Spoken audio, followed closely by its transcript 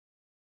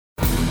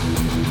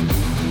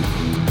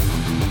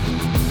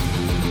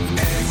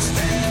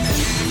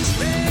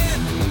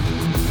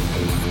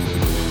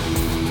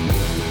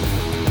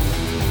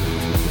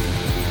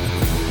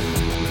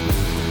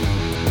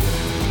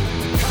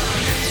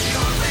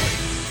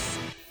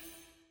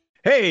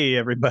Hey,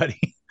 everybody.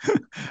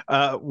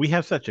 We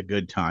have such a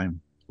good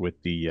time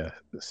with the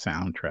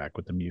soundtrack,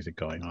 with the music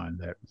going on,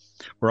 that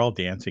we're all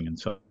dancing in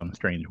some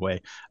strange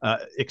way,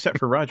 except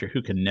for Roger,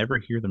 who can never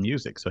hear the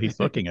music. So he's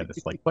looking at us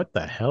like, what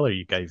the hell are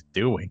you guys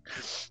doing?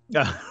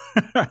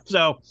 Uh,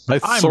 so I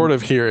I'm, sort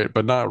of hear it,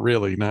 but not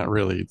really. Not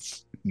really.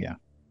 It's yeah,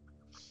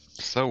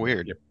 So yeah,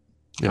 weird. yeah.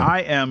 yeah. I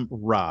am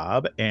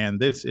Rob, and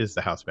this is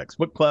the House of X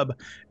Book Club.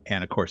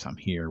 And of course, I'm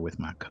here with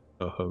my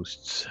co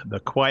hosts, the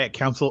Quiet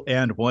Council,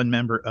 and one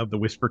member of the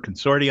Whisper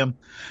Consortium.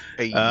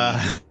 Hey, Uh,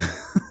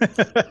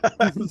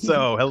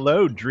 so,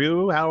 hello,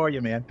 Drew. How are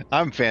you, man?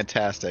 I'm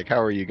fantastic.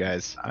 How are you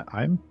guys?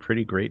 I'm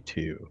pretty great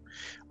too.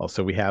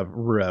 Also, we have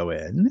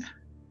Rowan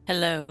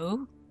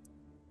Hello.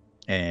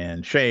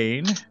 and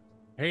Shane,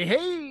 Hey,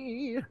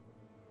 hey!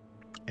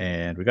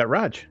 and we got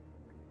Raj.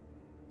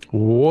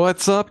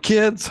 What's up,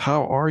 kids?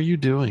 How are you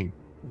doing?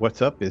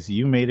 What's up is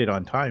you made it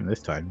on time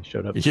this time. You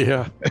showed up.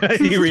 Yeah,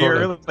 You were here sort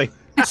of. early.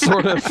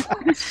 Sort of.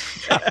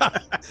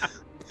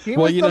 He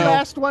Well, was you the know-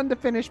 last one to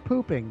finish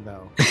pooping,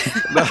 though.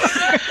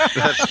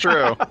 That's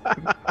true.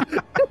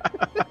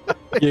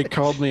 You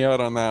called me out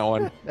on that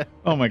one.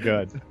 Oh my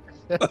God.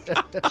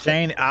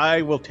 Shane,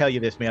 I will tell you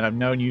this, man. I've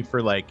known you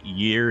for like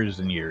years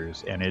and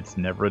years, and it's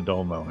never a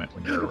dull moment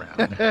when you're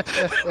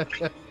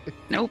around.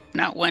 Nope,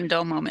 not one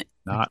dull moment.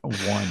 Not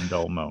one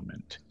dull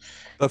moment.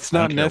 That's I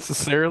not don't care.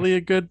 necessarily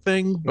a good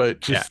thing,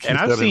 but Yeah, just and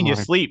keep I've that in seen you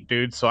mind. sleep,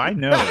 dude, so I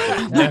know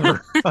it's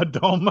never a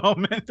dull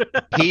moment.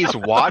 He's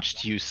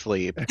watched you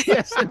sleep.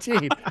 Yes,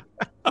 indeed.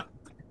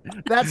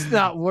 That's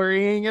not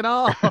worrying at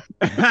all.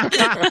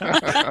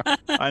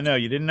 I know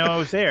you didn't know I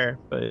was there,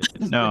 but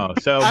no.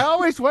 So I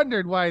always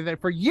wondered why that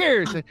for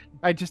years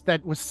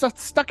that was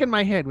stuck in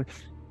my head.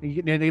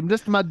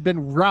 This must have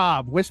been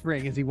Rob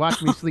whispering as he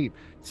watched me sleep.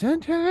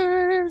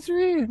 Sometimes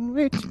when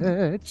we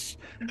touch.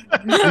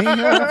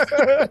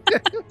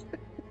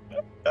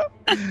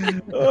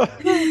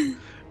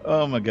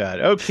 oh my God.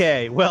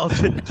 Okay. Well,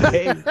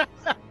 today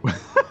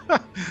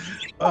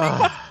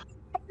Ah,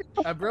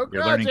 I broke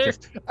you're learning Roger.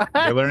 just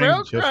I you're learning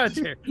broke just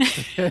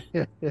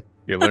Roger.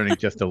 you're learning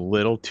just a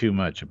little too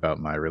much about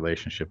my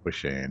relationship with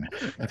Shane.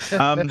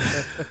 Um,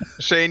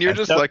 Shane, you're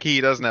just so- lucky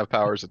he doesn't have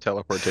powers of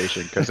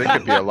teleportation because it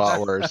could be a lot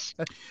worse.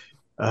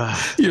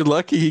 You're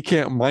lucky he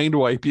can't mind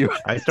wipe you.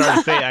 I started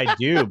to say I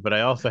do, but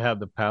I also have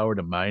the power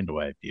to mind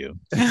wipe you.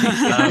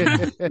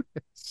 Um,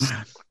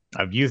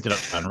 I've used it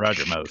on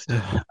Roger most.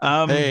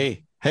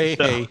 Hey, hey,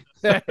 so-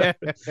 hey.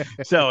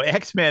 So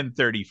X-Men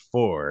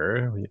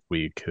 34, if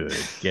we could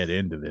get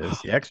into this,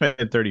 the X-Men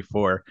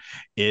 34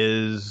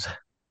 is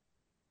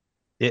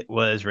it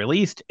was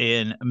released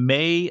in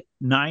May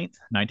 9th,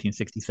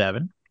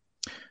 1967.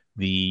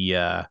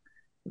 The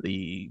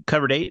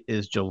cover date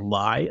is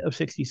July of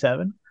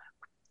 67.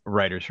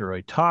 Writer's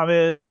Roy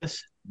Thomas.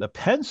 The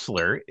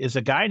penciler is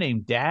a guy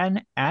named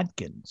Dan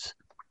Adkins.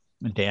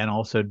 And Dan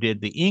also did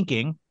the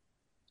inking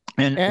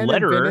and And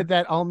letterer. invented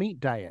that all meat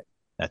diet.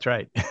 That's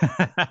right.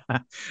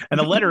 And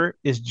the letterer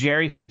is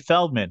Jerry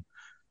Feldman.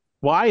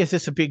 Why is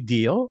this a big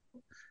deal?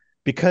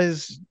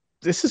 Because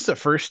this is the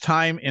first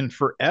time in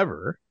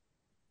forever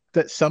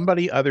that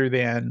somebody other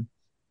than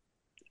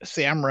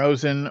Sam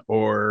Rosen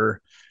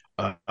or,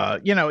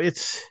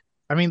 it's,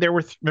 I mean, there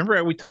were,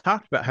 remember we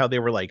talked about how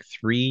there were like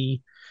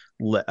three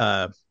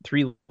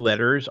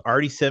letters,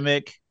 Artie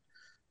Simic,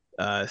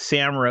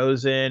 Sam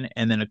Rosen,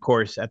 and then of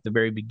course at the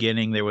very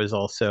beginning there was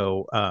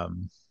also,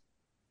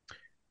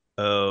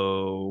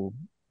 oh,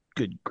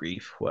 good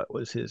grief, what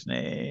was his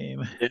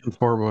name? In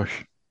Forbush.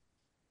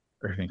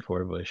 Irving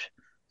Forbush,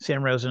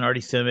 Sam Rosen,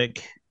 Artie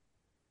Simic.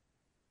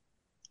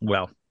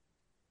 Well,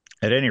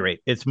 at any rate,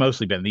 it's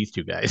mostly been these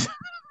two guys.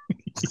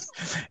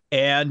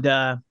 and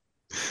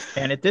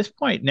at this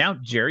point now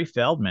Jerry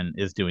Feldman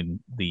is doing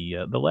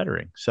the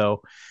lettering.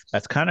 So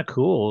that's kind of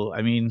cool.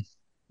 I mean,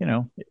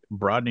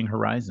 broadening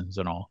horizons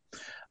and all.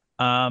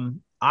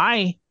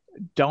 I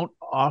don't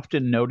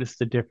often notice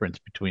the difference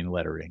between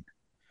lettering.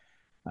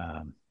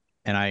 And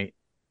I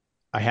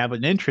have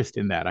an interest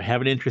in that. I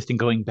have an interest in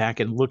going back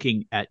and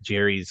looking at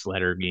Jerry's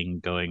lettering,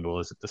 going, well,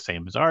 is it the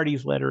same as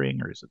Artie's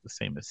lettering or is it the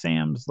same as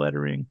Sam's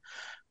lettering?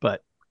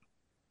 But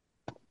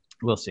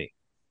we'll see.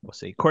 We'll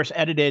see. Of course,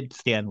 edited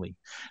Stanley.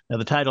 Now,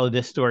 the title of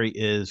this story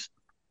is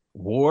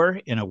War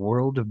in a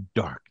World of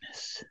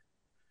Darkness.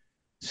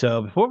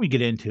 So before we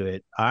get into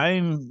it,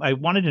 I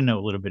wanted to know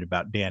a little bit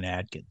about Dan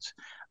Adkins,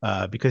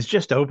 because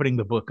just opening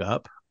the book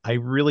up, I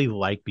really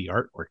like the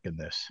artwork in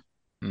this.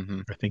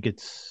 Hmm. I think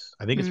it's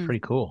pretty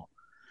cool.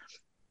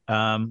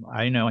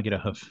 I know I get a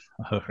hoof.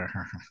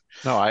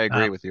 No, I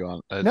agree with you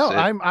on No, it.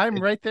 I'm It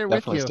right there with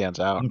definitely you. stands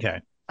out. Okay.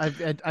 I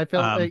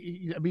felt Um,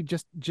 I mean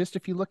just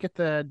if you look at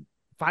the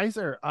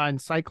visor on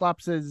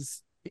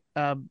Cyclops's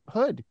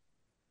hood,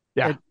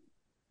 Yeah.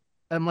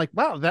 I'm like,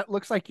 wow, that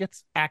looks like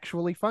it's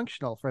actually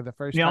functional for the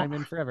first You know, time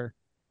in forever.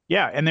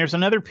 Yeah, and there's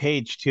another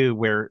page too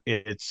where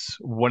it's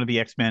one of the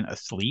X-Men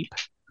asleep,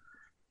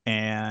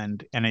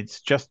 and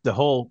it's just the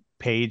whole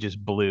page is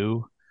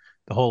blue.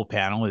 The whole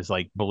panel is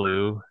like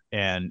blue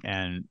and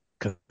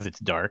because it's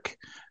dark.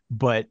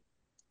 But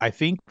I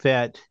think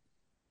that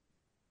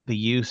the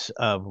use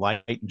of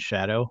light and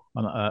shadow,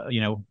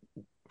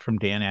 from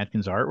Dan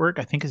Adkins' artwork,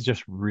 I think is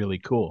just really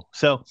cool.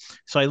 So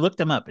I looked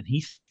him up, and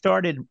he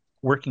started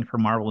working for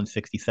Marvel in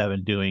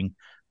 '67, doing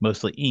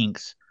mostly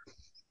inks,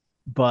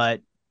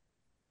 but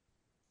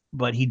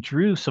he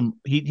drew some.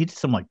 He did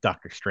some like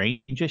Doctor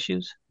Strange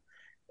issues,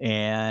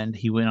 and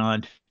he went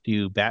on to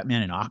do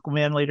Batman and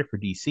Aquaman later for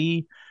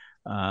DC.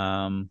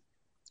 Um,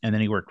 and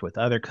then he worked with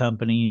other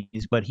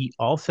companies, but he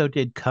also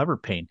did cover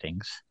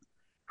paintings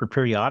for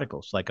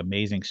periodicals like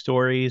Amazing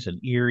Stories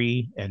and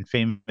Eerie and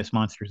Famous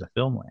Monsters of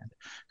Filmland.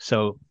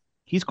 So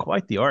he's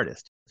quite the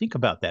artist. Think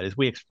about that as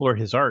we explore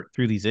his art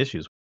through these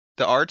issues.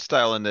 The art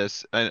style in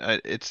this,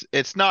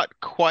 it's not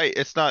quite,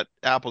 it's not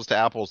apples to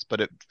apples,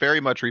 but it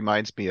very much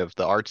reminds me of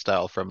the art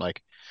style from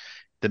like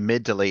the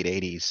mid to late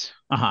 80s.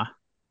 Uh huh.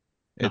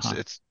 It's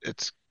Uh-huh.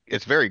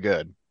 it's very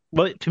good.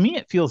 Well, to me,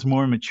 it feels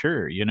more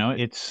mature.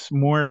 It's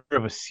more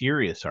of a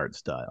serious art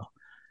style.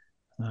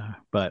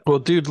 But Well,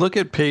 dude, look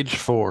at page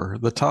 4.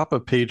 The top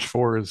of page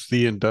 4 is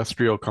the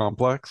industrial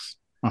complex.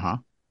 uh huh.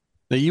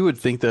 Now, you would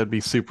think that'd be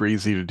super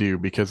easy to do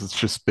because it's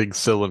just big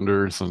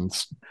cylinders and,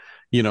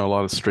 a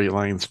lot of straight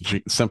lines,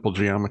 simple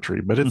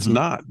geometry, but it's Mhm.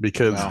 not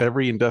because No.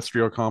 every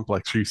industrial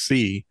complex you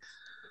see,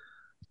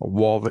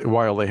 while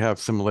they have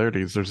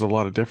similarities, there's a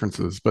lot of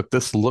differences. But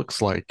this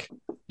looks like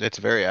It's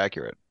very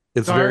accurate.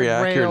 it's very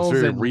accurate. It's Guardrails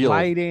very and real.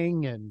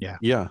 lighting and Yeah.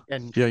 Yeah.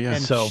 and Yeah. Yeah.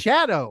 and So-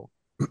 shadow.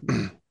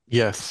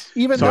 Yes.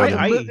 Even So though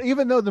Yeah.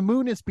 even though the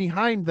moon is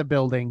behind the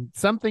building,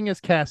 something is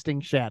casting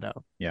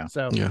shadow. Yeah.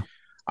 So Yeah.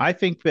 I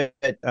think that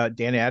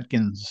Dan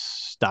Adkins'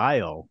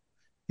 style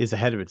is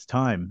ahead of its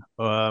time,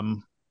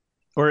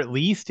 or at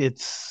least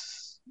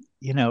it's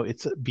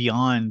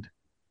beyond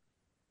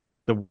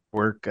the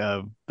work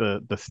of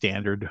the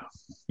standard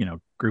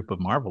group of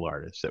Marvel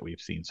artists that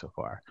we've seen so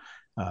far.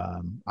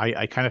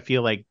 I kind of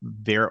feel like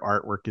their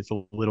artwork is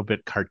a little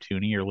bit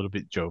cartoony or a little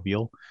bit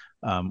jovial,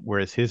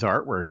 whereas his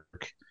artwork.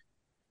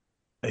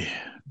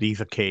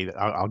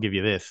 I'll give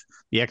you this.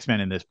 The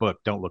X-Men in this book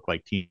don't look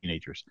like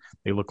teenagers.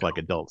 They look like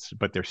adults,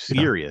 but they're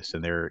serious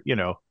and I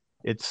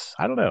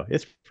don't know.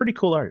 It's pretty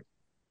cool art.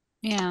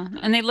 Yeah,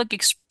 and they look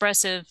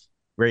expressive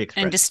Very and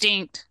expressive.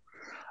 distinct.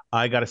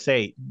 I gotta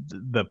say,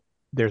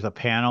 there's a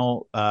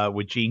panel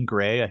with Jean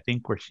Grey, I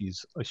think, where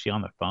is she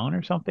on the phone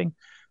or something?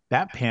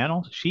 That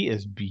panel, she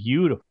is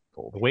beautiful.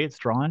 The way it's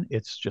drawn,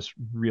 it's just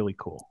really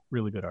cool.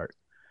 Really good art.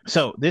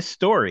 So this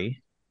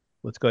story,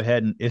 let's go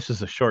ahead, and this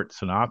is a short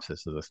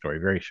synopsis of the story,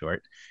 very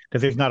short,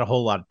 because there's not a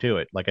whole lot to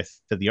it. Like I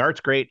said, the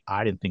art's great.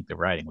 I didn't think the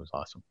writing was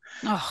awesome.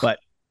 Oh, But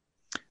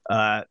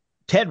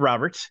Ted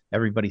Roberts,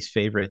 everybody's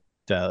favorite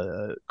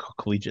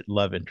collegiate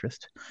love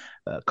interest,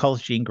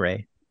 calls Jean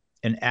Grey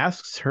and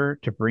asks her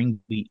to bring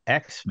the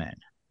X-Men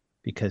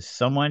because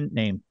someone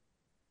named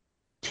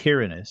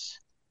Tyrannus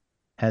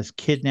has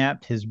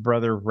kidnapped his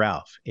brother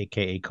Ralph,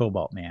 aka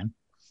Cobalt Man.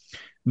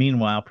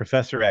 Meanwhile,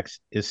 Professor X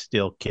is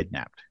still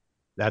kidnapped.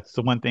 That's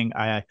the one thing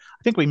I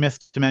think we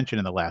missed to mention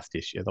in the last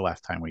issue, the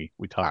last time we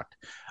talked.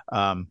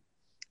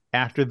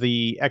 After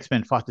the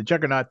X-Men fought the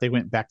Juggernaut, they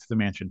went back to the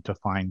mansion to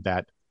find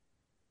that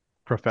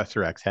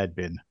Professor X had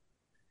been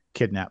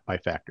kidnapped by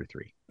Factor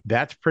 3.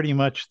 That's pretty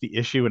much the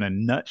issue in a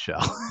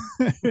nutshell.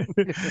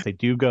 They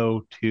do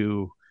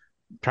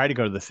try to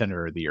go to the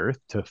center of the earth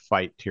to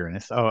fight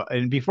Tyrannus. Oh,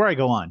 and before I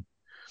go on,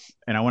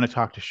 and I want to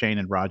talk to Shane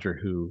and Roger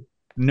who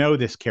know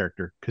this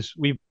character because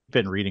we've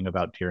been reading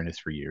about Tyrannus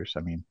for years.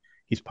 I mean,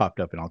 he's popped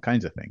up in all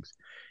kinds of things.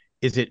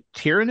 Is it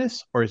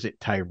Tyrannus or is it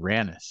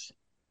Tyrannus?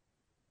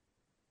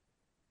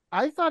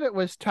 I thought it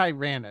was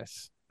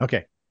Tyrannus.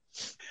 Okay.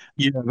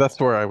 Yeah, that's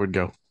where I would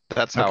go.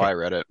 That's how Okay. I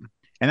read it.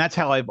 And that's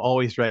how I've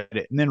always read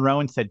it. And then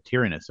Rowan said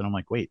Tyrannus, and I'm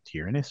like, wait,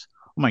 Tyrannus?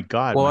 Oh my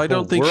God! Well, my I don't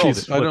whole think world she's-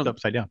 is I flipped don't-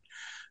 upside down.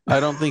 I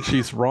don't think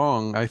she's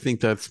wrong. I think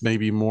that's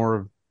maybe more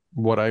of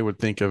what I would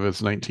think of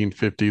as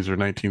 1950s or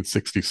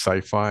 1960s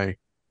sci-fi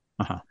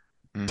Mhm.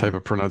 type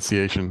of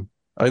pronunciation.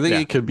 I think Yeah.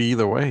 it could be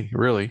either way,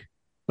 really.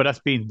 But us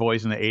being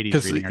boys in the 80s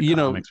 'Cause, reading our you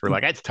know- comics, we're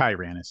like, it's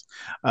Tyrannus.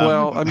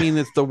 Well, I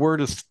mean, the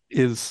word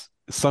is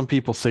some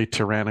people say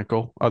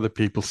tyrannical, other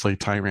people say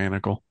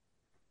tyrannical.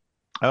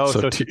 oh, so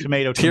so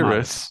tomato, tomato.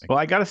 Tyrus. Well,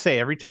 I got to say,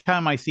 every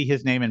time I see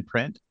his name in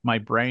print, my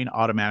brain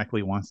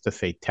automatically wants to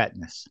say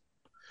tetanus.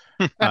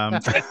 Um,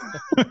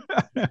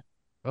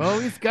 Oh,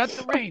 he's got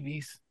the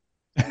rabies.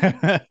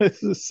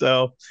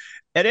 so,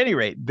 at any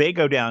rate, they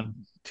go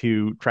down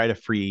to try to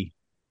free.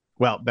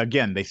 Well,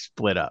 again, they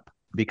split up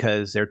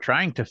because they're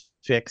trying to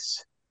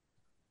fix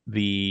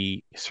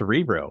the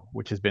Cerebro,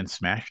 which has been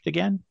smashed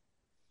again.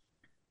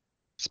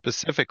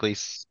 Specifically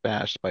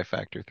smashed by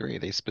Factor 3.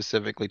 They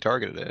specifically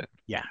targeted it.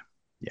 Yeah.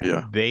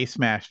 Yeah. They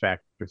smashed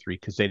Factor 3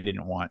 because they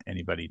didn't want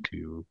anybody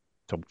to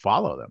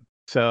follow them.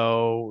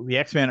 So the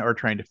X-Men are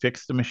trying to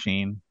fix the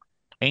machine.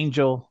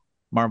 Angel,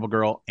 Marvel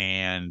Girl,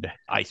 and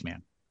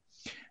Iceman.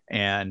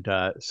 And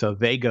so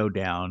they go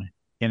down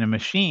in a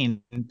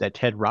machine that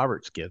Ted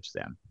Roberts gives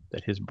them,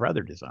 that his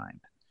brother designed,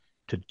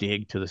 to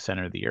dig to the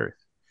center of the earth.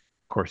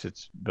 Of course,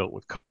 it's built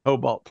with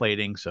cobalt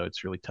plating, so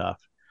it's really tough.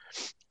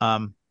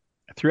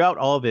 Throughout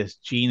all of this,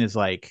 Jean is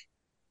like,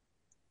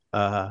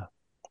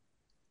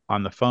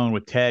 on the phone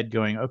with Ted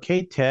going,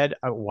 okay, Ted,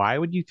 why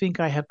would you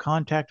think I have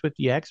contact with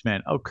the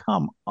X-Men? Oh,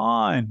 come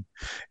on.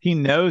 He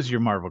knows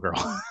you're Marvel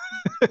Girl.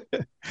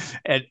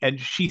 and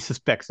she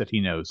suspects that he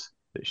knows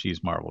that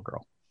she's Marvel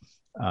Girl.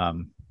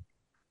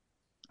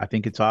 I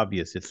think it's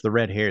obvious. It's the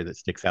red hair that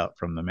sticks out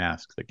from the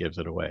mask that gives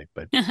it away.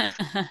 But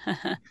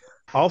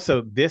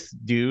also, this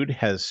dude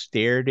has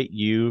stared at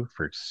you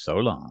for so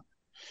long.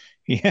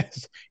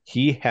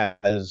 He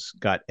has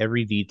got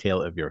every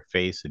detail of your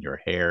face and your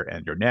hair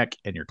and your neck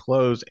and your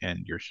clothes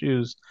and your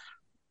shoes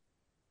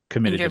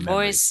committed your to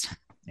memory. voice.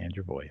 And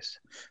your voice.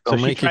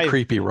 Don't make it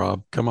creepy,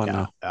 Rob. Come on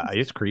now.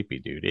 It's creepy,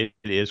 dude. It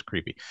is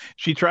creepy.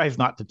 She tries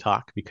not to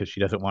talk because she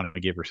doesn't want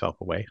to give herself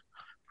away.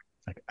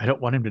 Like, I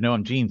don't want him to know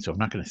I'm Jean, so I'm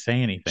not going to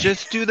say anything.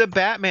 Just do the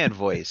Batman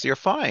voice. You're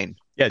fine.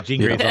 Yeah, Jean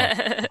Grey's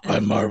all,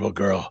 I'm Marvel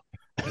Girl.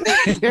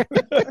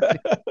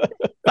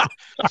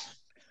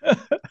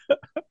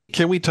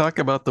 Can we talk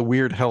about the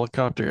weird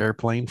helicopter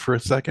airplane for a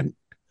second?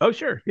 Oh,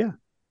 sure. Yeah.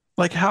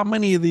 Like, how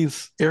many of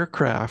these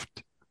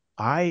aircraft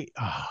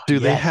do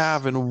they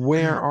have, and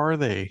where are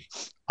they?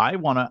 I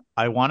want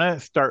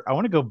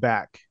to go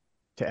back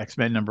to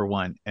X-Men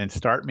 #1 and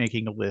start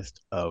making a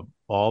list of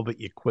all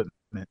the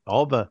equipment,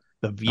 all the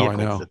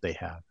vehicles that they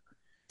have.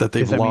 That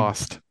they've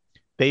lost.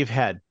 They've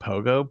had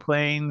pogo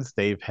planes.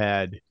 They've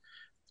had,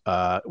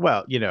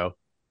 wheelchairs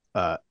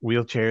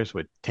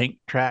with tank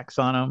tracks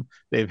on them.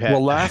 They've had.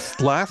 Well,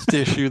 last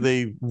issue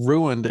they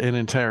ruined an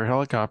entire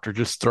helicopter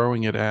just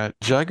throwing it at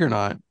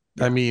Juggernaut.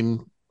 I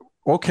mean,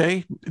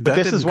 okay, but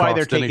this is why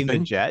they're taking the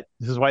jet.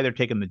 This is why they're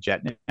taking the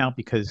jet now,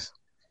 because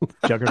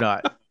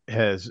Juggernaut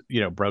has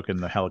broken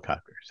the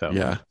helicopter. So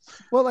yeah.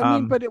 Well, I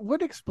mean, but it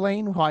would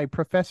explain why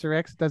Professor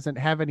X doesn't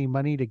have any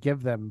money to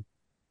give them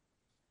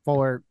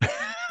for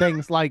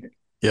things like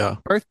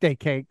birthday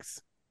cakes.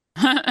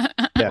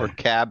 Or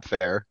cab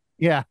fare.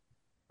 Yeah.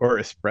 Or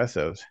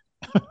espressos.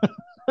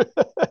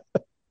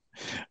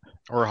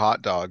 Or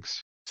hot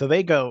dogs. So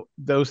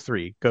those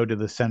three go to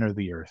the center of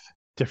the earth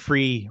to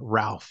free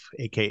Ralph,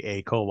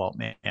 aka Cobalt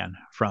Man,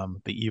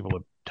 from the evil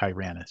of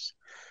Tyrannus.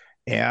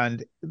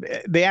 And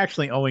they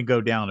actually only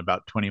go down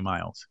about 20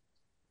 miles.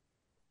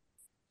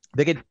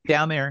 They get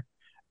down there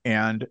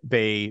and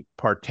they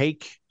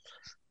partake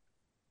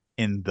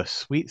in the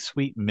sweet,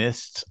 sweet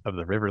mists of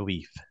the River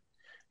Leaf.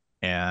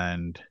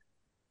 And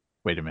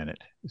wait a minute,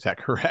 is that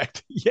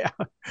correct? Yeah.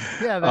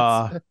 Yeah.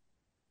 That's...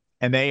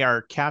 and they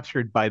are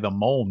captured by the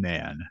Mole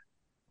Man,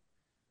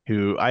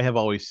 who I have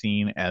always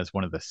seen as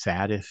one of the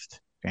saddest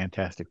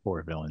Fantastic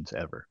Four villains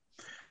ever.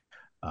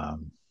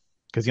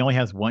 Because he only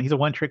has one. He's a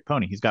one-trick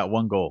pony. He's got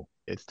one goal.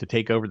 It's to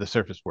take over the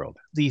surface world.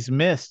 These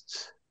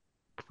mists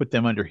put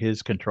them under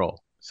his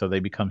control, so they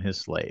become his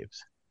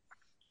slaves.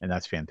 And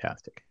that's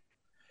fantastic.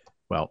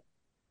 Well,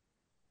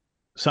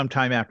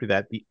 sometime after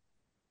that, the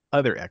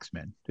other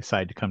X-Men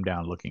decide to come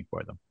down looking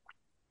for them.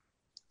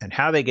 And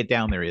how they get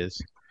down there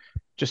is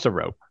just a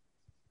rope.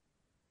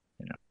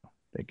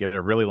 They get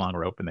a really long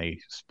rope and they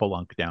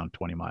spelunk down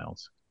 20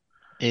 miles.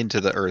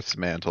 Into the Earth's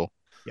mantle.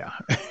 Yeah.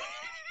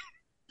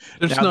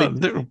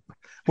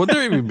 Would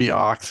there even be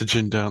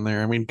oxygen down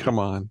there? I mean, come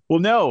on. Well,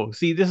 no.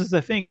 See, this is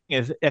the thing,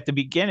 is at the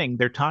beginning,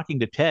 they're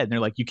talking to Ted and they're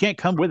like, you can't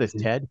come with us,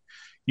 Ted.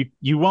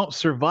 You won't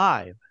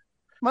survive.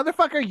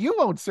 Motherfucker, you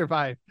won't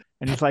survive.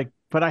 And he's like,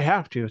 but I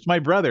have to. It's my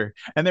brother.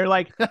 And they're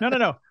like,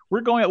 no.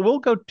 We'll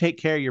go take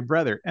care of your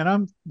brother.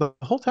 And the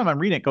whole time I'm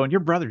reading it going, your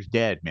brother's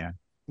dead, man.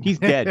 He's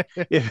dead.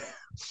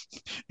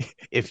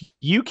 If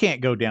you can't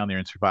go down there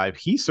and survive,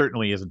 he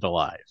certainly isn't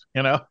alive,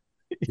 Yeah.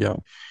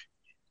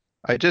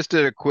 I just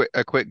did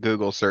a quick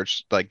Google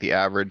search, like the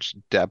average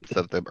depth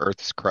of the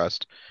Earth's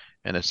crust,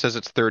 and it says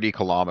it's 30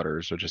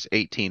 kilometers, which is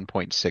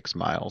 18.6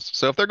 miles.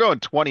 So if they're going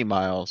 20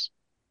 miles,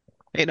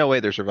 ain't no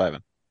way they're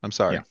surviving. I'm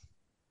sorry. Yeah.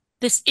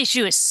 This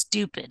issue is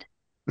stupid.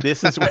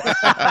 This is what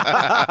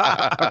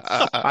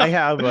I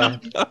have.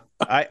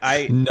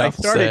 I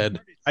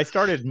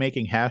started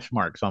making hash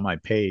marks on my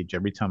page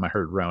every time I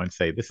heard Rowan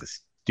say, "This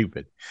is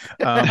stupid."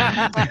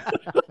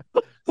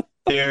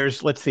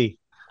 Let's see.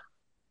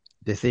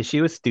 This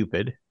issue is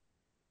stupid.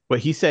 What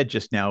he said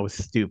just now was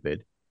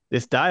stupid.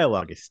 This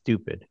dialogue is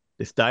stupid.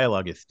 This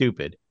dialogue is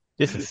stupid.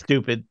 This is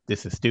stupid.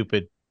 This is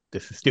stupid.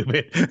 This is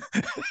stupid.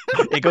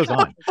 It goes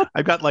on.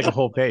 I've got like a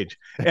whole page.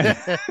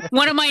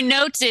 One of my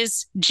notes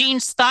is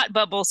Jean's thought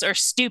bubbles are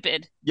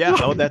stupid. Yeah.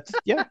 Oh,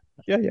 yeah.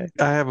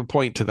 I have a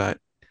point to that.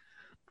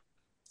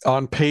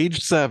 On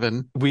page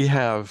 7, we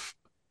have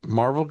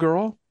Marvel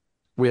Girl,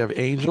 we have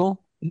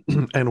Angel,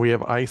 and we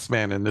have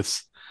Iceman in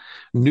this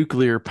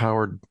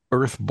nuclear-powered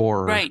Earth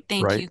borer. Right,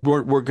 thank you.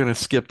 We're going to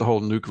skip the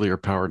whole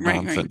nuclear-powered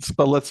nonsense,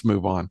 but let's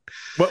move on.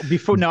 Well,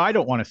 I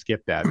don't want to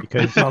skip that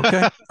because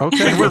okay,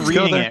 when we're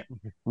reading it,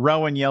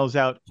 Rowan yells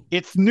out,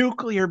 "It's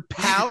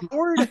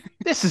nuclear-powered?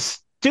 This is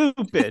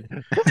stupid."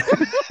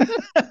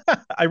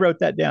 I wrote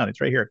that down.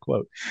 It's right here, a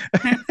quote.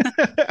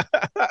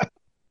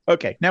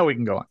 Okay, now we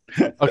can go on.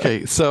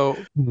 Okay, so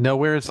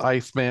nowhere is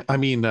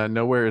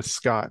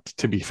Scott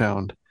to be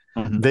found.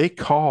 Mm-hmm. They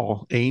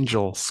call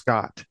Angel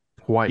Scott.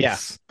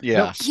 twice. Yeah.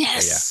 No,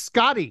 Yes.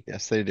 Scotty.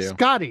 Yes, they do.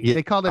 Scotty. Yeah.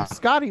 They called him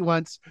Scotty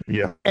once.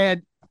 Yeah.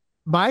 And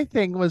my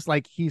thing was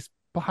like, he's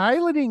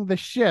piloting the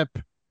ship.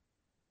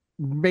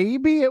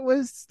 Maybe it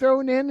was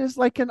thrown in as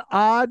like an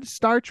odd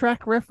Star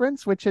Trek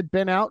reference, which had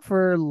been out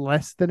for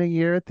less than a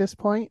year at this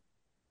point.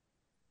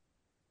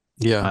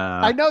 Yeah.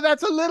 I know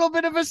that's a little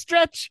bit of a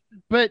stretch,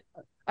 but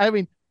I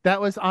mean, that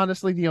was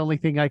honestly the only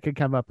thing I could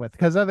come up with,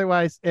 because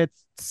otherwise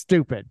it's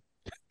stupid.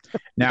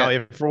 Now,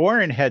 if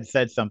Warren had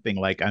said something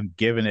like, I'm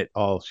giving it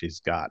all she's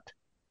got,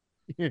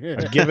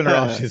 I'm giving her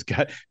all she's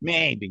got,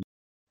 maybe.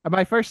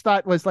 My first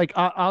thought was like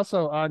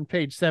also on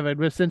page 7,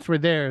 but since we're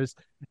there, is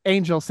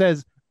Angel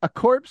says, a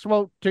corpse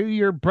won't do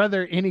your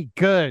brother any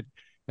good.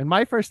 And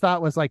my first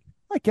thought was like,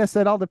 I guess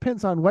that all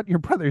depends on what your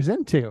brother's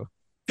into.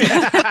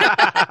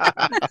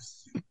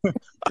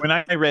 When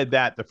I read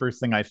that, the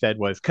first thing I said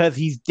was, because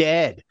he's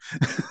dead.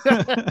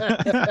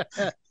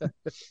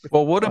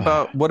 Well, what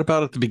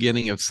about at the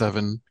beginning of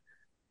 7,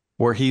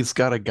 where he's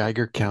got a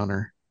Geiger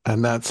counter,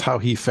 and that's how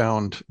he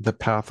found the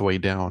pathway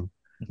down?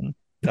 Mhm.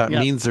 That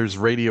Yep. means there's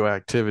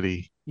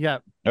radioactivity. Yeah.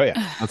 Oh,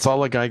 yeah. That's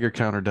all a Geiger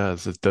counter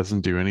does. It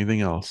doesn't do anything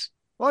else.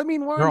 Well, I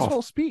mean, Warren's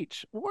whole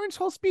speech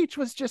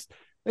was just,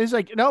 it's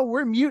like, no,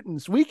 we're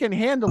mutants. We can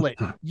handle it.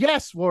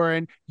 Yes,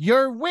 Warren,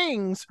 your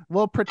wings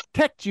will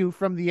protect you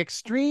from the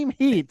extreme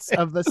heats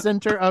of the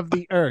center of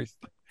the earth.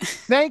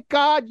 Thank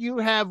God you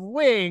have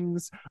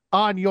wings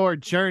on your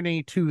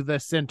journey to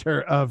the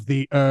center of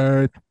the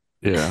earth.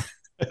 Yeah.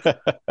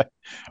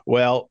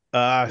 Well,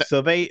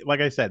 so they, like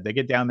I said, they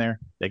get down there,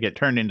 they get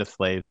turned into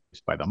slaves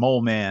by the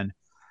mole man.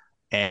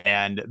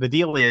 And the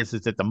deal is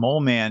that the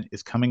mole man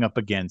is coming up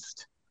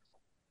against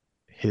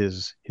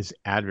his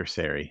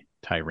adversary,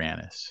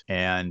 Tyrannus.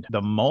 And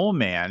the mole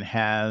man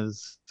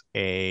has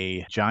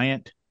a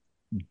giant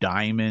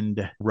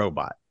diamond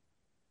robot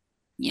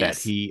that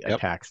he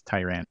attacks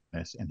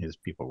Tyrannus and his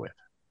people with.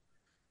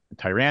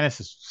 Tyrannus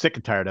is sick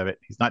and tired of it.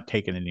 He's not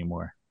taking it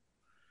anymore.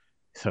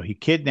 So he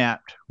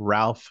kidnapped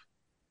Ralph,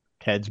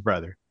 Ted's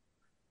brother,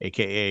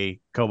 aka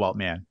Cobalt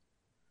Man,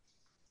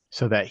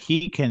 so that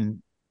he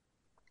can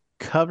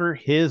cover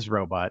his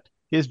robot,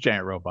 his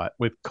giant robot,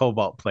 with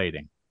cobalt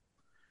plating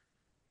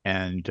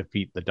and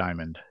defeat the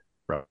diamond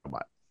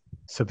robot.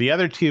 So the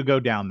other two go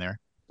down there.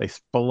 They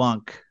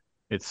spelunk.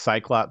 It's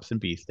Cyclops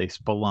and Beast. They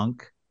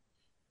spelunk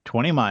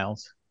 20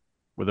 miles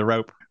with a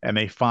rope, and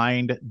they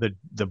find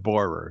the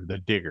borer, the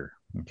digger.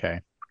 Okay.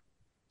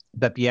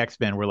 That the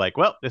X-Men were like,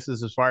 well, this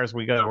is as far as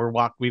we go.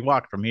 We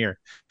walked from here.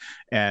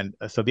 And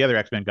so the other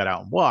X-Men got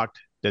out and walked.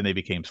 Then they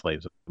became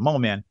slaves of the Mole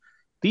Man.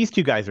 These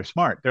two guys are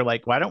smart. They're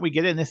like, why don't we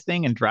get in this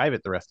thing and drive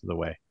it the rest of the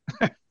way?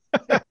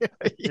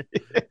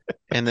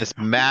 In this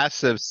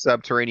massive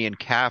subterranean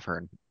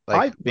cavern.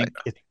 I think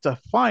it's a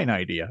fine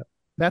idea.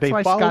 That's They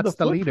why follow Scott's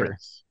the leader.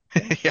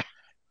 footprints.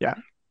 Yeah.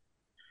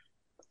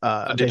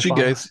 Did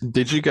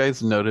you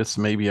guys notice,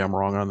 maybe I'm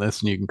wrong on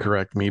this and you can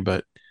correct me,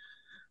 but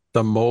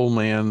the Mole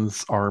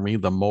Man's army,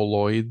 the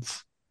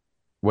Moloids,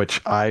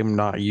 which I'm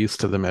not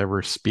used to them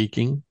ever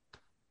speaking,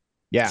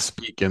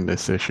 speak in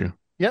this issue.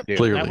 Yep.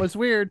 Clearly. That was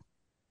weird.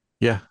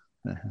 Yeah.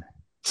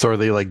 So are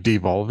they like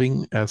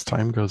devolving as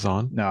time goes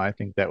on? No, I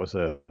think that was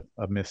a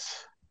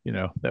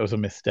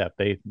misstep.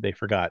 They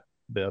forgot.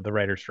 The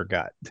writers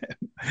forgot.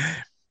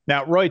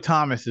 Now, Roy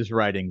Thomas is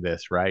writing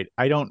this, right?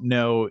 I don't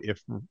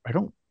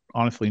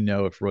honestly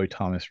know if Roy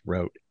Thomas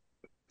wrote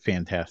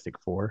Fantastic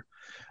Four.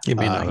 He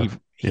may not have.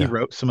 He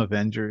wrote some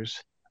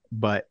Avengers,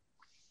 but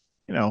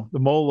the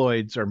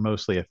Moloids are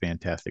mostly a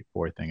Fantastic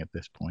Four thing at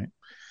this point.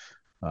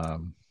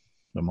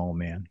 The Mole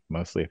Man,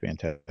 mostly a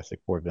Fantastic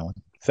Four villain.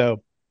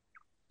 So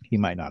he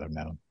might not have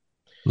known.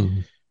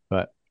 Mhm.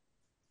 But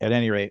at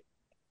any rate,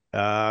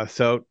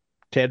 so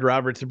Ted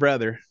Roberts'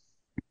 brother,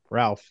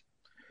 Ralph,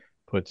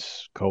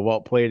 puts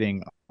cobalt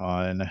plating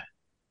on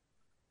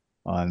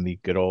the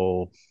good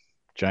old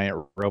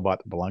giant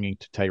robot belonging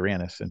to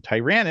Tyrannus. And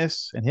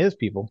Tyrannus and his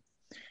people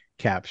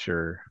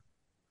capture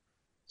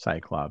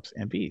Cyclops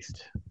and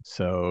Beast.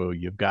 So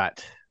you've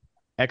got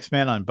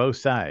X-Men on both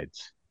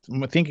sides.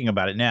 I'm thinking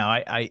about it now.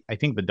 I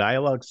think the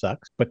dialogue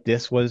sucks, but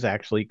this was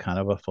actually kind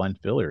of a fun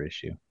filler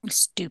issue.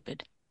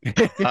 Stupid.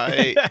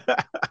 I'm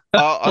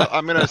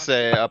gonna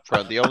say up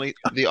front, the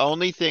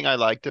only thing I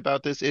liked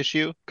about this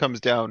issue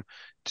comes down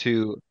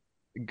to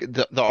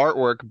the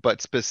artwork,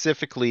 but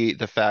specifically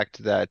the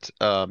fact that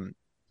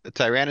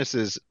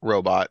Tyrannus's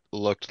robot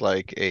looked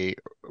like a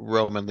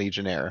Roman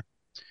legionnaire,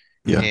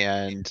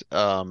 and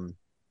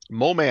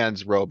Mole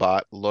Man's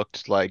robot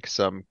looked like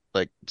some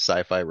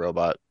sci-fi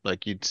robot,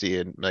 like you'd see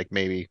in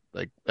maybe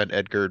an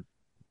Edgar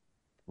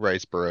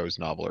Rice Burroughs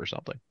novel or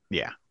something.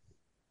 Yeah.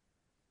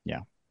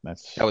 That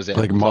was it.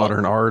 Like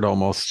modern art,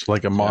 almost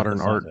like a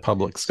modern art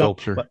public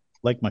sculpture.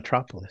 Like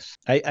Metropolis.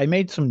 I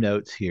made some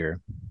notes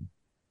here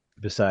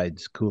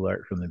besides cool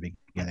art from the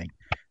beginning.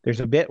 There's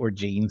a bit where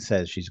Jean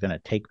says she's going to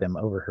take them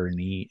over her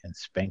knee and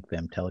spank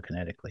them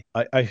telekinetically.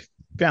 I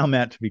found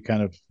that to be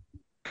kind of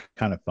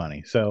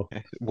funny. So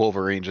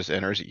Wolverine just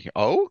enters.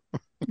 Oh,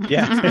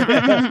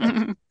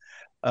 yeah.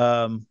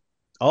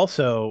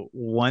 Also,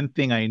 one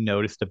thing I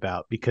noticed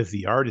about, because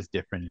the art is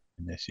different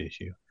in this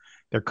issue,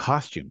 their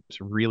costumes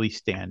really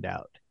stand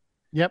out.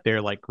 Yep.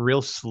 They're like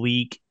real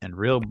sleek and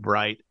real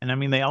bright. And I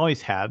mean, they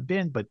always have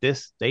been, but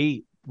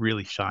they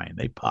really shine.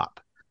 They pop.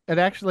 It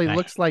actually Nice.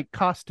 looks like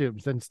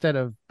costumes instead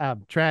of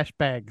trash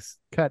bags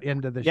cut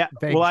into the Yeah.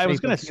 vague Well, I was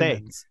shape going of to say,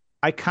 humans.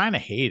 I kind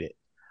of hate it.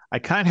 I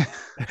kind of,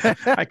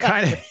 I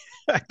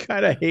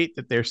kind of hate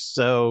that they're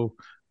so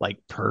like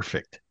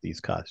perfect,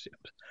 these costumes.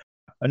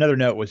 Another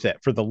note was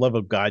that for the love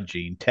of God,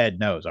 Gene, Ted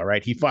knows. All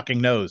right. He fucking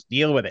knows.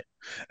 Deal with it.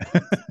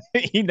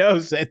 He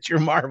knows that you're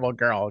Marvel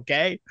Girl.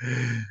 Okay.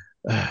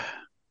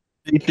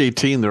 Page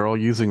 18, they're all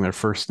using their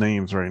first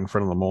names right in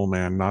front of the mole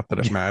man. Not that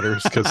it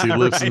matters because he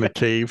lives in the Right.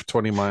 cave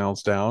 20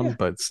 miles down, Yeah.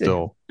 but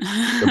still,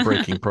 they're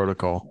breaking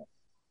protocol.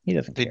 He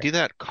doesn't They care. do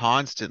that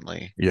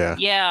constantly. Yeah.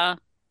 Yeah.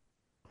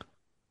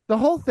 The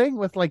whole thing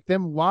with like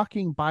them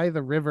walking by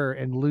the river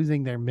and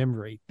losing their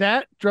memory,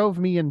 that drove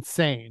me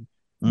insane.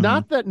 Mhm.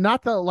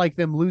 Not the like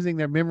them losing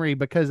their memory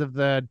because of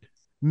the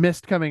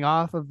mist coming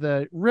off of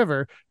the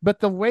river, but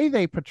the way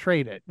they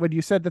portrayed it when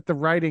you said that the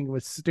writing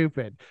was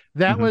stupid.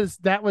 That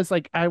Mhm. was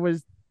like I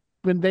was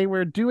when they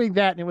were doing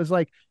that and it was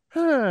like,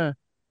 I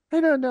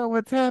don't know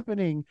what's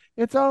happening.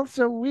 It's all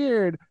so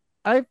weird.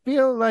 I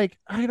feel like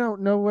I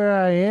don't know where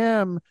I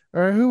am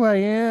or who I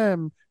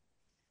am.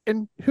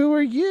 And who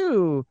are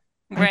you?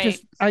 Right.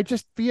 I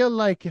just feel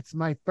like it's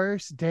my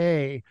first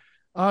day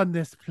on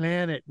this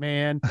planet,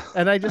 man.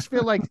 And I just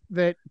feel like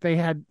that they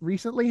had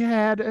recently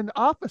had an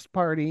office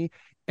party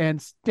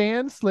and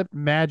Stan slipped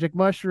magic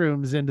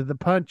mushrooms into the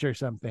punch or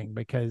something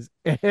because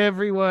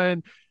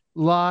everyone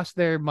lost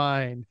their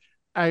mind.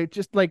 I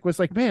just like was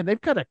like, man,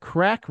 they've got a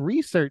crack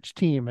research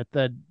team at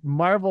the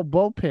Marvel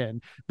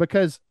bullpen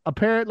because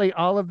apparently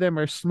all of them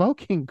are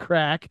smoking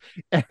crack,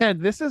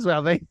 and this is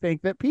how they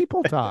think that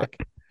people talk.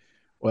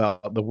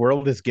 Well, the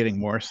world is getting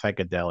more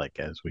psychedelic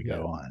as we Yeah.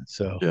 go on.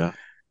 So Yeah.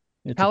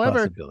 it's However,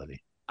 a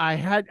possibility.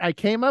 I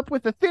came up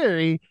with a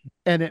theory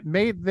and it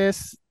made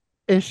this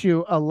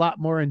issue a lot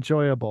more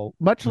enjoyable.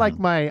 Much like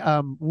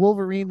my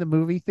Wolverine the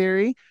movie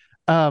theory,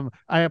 I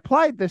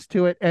applied this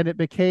to it and it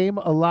became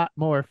a lot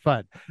more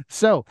fun.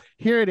 So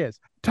here it is.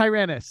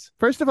 Tyrannus.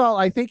 First of all,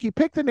 I think he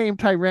picked the name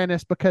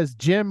Tyrannus because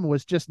Jim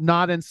was just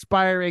not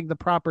inspiring the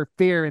proper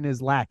fear in his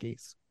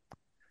lackeys.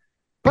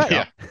 But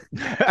Yeah.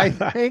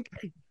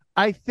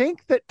 I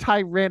think that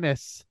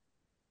Tyrannus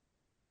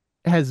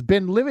has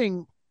been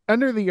living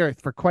under the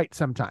earth for quite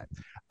some time.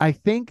 I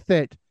think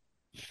that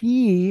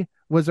he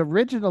was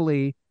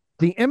originally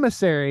the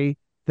emissary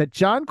that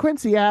John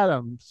Quincy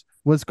Adams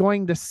was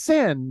going to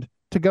send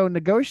to go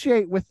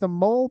negotiate with the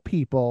mole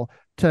people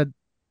to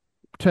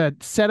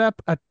set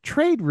up a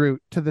trade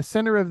route to the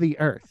center of the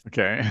earth.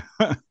 Okay.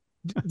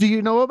 Do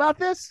you know about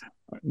this?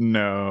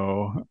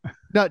 No.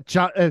 No,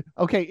 John.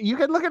 Okay, you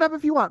can look it up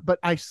if you want, but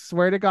I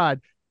swear to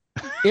God,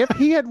 if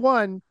he had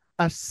won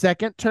a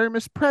second term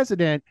as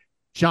president,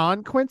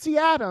 John Quincy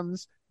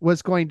Adams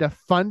was going to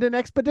fund an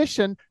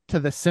expedition to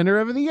the center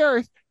of the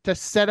earth to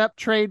set up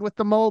trade with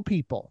the mole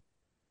people.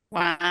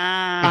 Wow.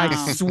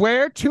 I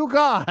swear to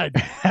God,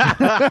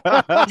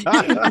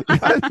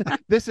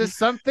 this is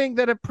something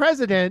that a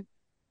president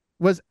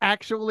was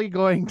actually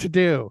going to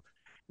do,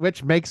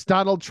 which makes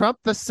Donald Trump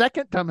the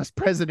second dumbest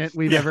president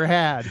we've ever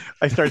had.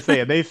 I start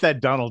saying they said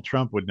Donald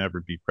Trump would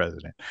never be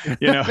president.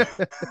 You know.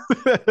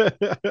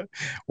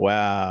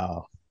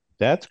 Wow.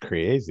 That's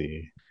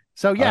crazy.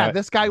 So yeah,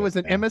 this guy was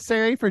an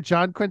emissary for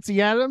John Quincy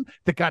Adams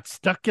that got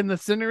stuck in the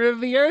center of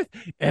the earth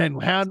and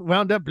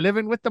wound up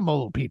living with the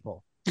mole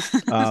people.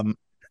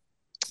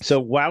 So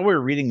while we're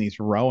reading these,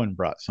 Rowan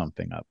brought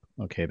something up,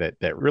 okay,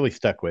 that really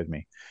stuck with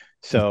me.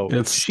 So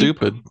It's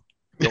stupid.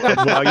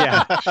 Well,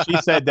 yeah, she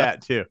said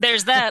that too.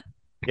 There's that.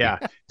 Yeah.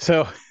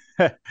 So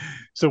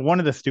one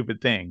of the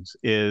stupid things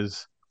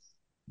is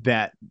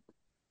that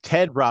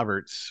Ted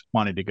Roberts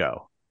wanted to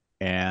go,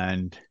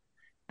 and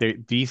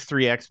these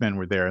three X-Men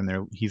were there,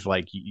 and he's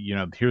like,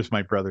 here's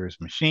my brother's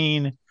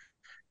machine.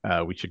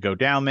 We should go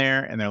down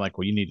there. And they're like,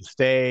 well, you need to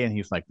stay. And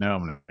he's like, no,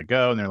 I'm going to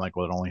go. And they're like,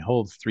 well, it only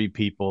holds 3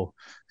 people.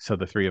 So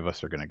the 3 of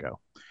us are going to go.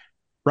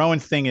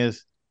 Rowan's thing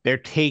is they're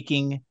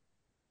taking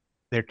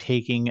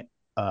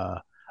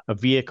a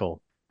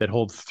vehicle that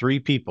holds 3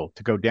 people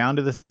to go down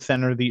to the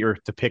center of the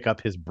earth to pick up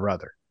his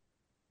brother.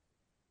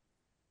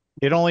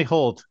 It only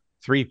holds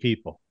 3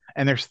 people,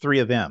 and there's 3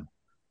 of them.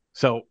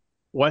 So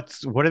what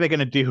are they going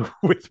to do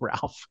with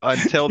Ralph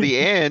until the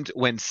end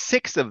when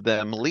 6 of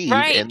them leave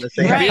in the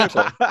same Right.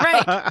 vehicle?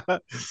 Right.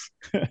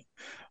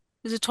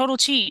 It's a total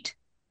cheat.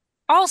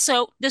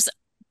 Also, this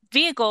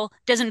vehicle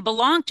doesn't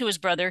belong to his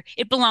brother.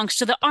 It belongs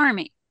to the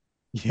army.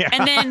 Yeah.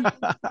 And then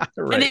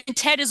right. and then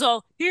Ted is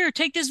all, here,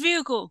 take this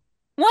vehicle.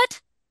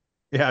 What?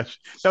 Yeah,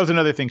 that was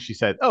another thing she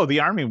said. Oh,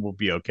 the army will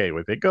be okay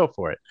with it. Go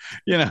for it.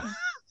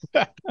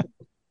 Ted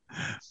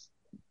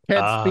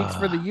speaks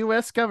for the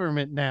U.S.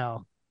 government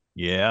now.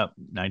 Yeah,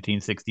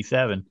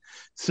 1967.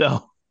 So,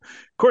 of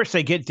course,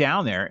 they get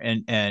down there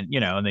and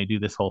they do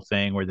this whole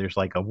thing where there's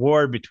like a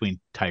war between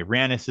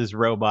Tyrannus's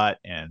robot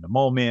and the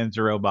Mole Man's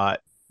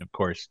robot. of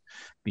course,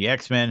 the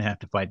X-Men have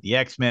to fight the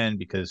X-Men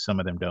because some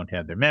of them don't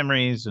have their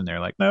memories, and they're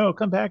like, "No,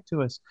 come back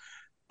to us."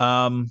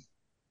 Um,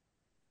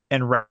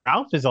 and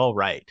Ralph is all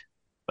right.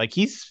 Like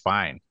he's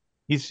fine.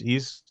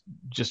 He's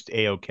just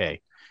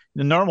a-okay.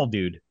 The normal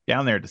dude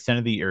down there at the center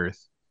of the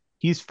earth,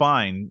 he's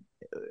fine.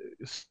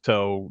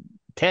 So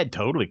Ted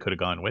totally could have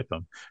gone with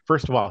him.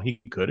 First of all,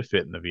 he could have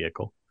fit in the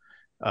vehicle.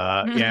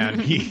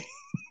 And he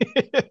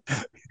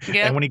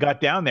and when he got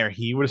down there,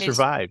 he would have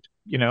survived,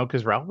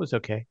 because Ralph was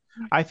okay.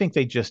 I think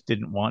they just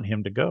didn't want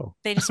him to go.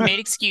 They just made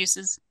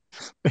excuses.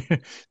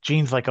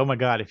 Gene's like, oh my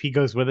God, if he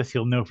goes with us,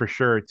 he'll know for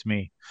sure it's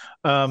me.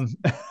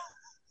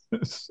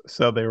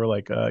 So they were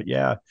like,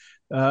 yeah,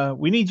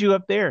 we need you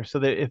up there so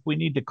that if we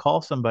need to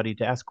call somebody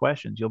to ask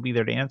questions, you'll be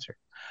there to answer.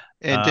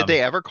 And did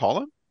they ever call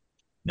him?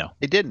 No.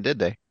 They didn't, did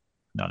they?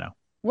 No.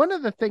 One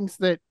of the things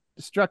that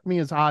struck me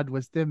as odd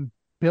was them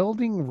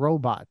building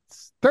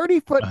robots,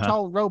 30-foot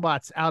tall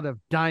robots out of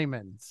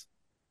diamonds.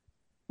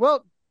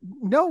 Well,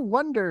 no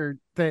wonder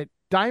that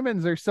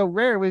diamonds are so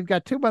rare. We've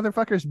got two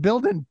motherfuckers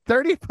building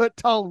 30-foot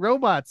tall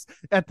robots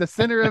at the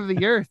center of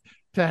the earth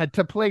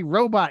to play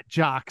robot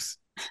jocks.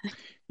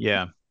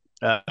 Yeah.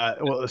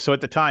 Well, so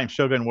at the time,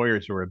 Shogun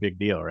Warriors were a big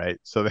deal, right?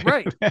 So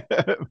right.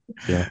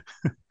 Yeah.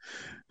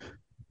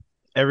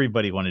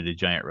 Everybody wanted a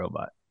giant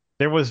robot.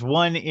 There was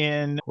one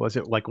was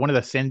it like one of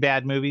the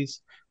Sinbad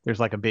movies? There's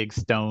like a big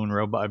stone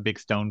robot, a big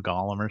stone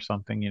golem or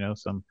something,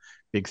 some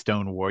big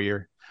stone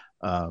warrior.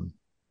 And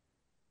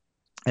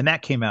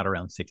that came out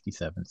around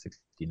 67,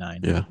 69.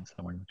 Yeah.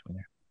 Somewhere in between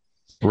there.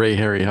 Ray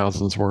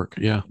Harryhausen's work.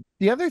 Yeah.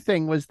 The other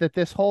thing was that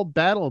this whole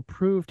battle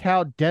proved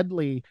how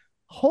deadly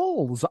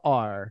holes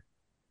are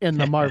in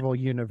the Marvel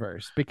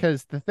universe,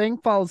 because the thing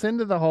falls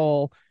into the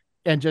hole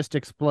and just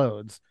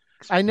explodes.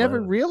 I never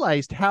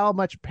realized how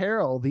much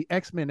peril the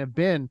X-Men have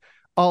been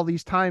all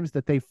these times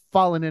that they've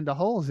fallen into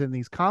holes in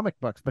these comic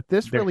books, but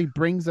this really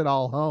brings it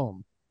all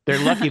home. They're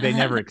lucky they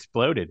never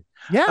exploded.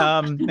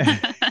 Yeah.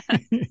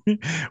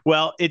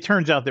 Well, it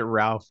turns out that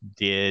Ralph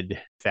did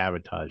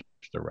sabotage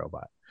the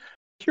robot.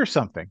 Here's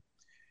something.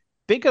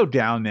 They go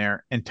down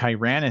there and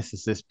Tyrannus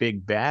is this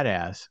big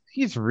badass.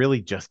 He's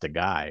really just a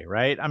guy,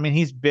 right? I mean,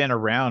 he's been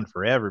around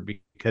forever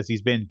because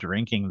he's been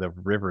drinking the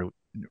river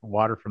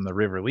water from the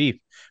river leaf,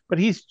 but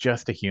he's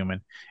just a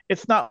human.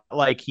 It's not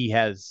like he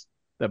has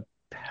the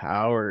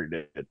power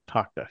to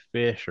talk to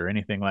fish or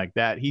anything like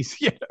that. He's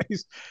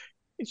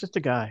just a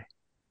guy.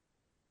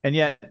 And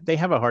yet they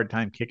have a hard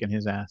time kicking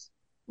his ass.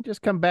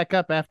 Just come back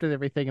up after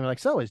everything and be like,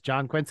 so is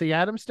John Quincy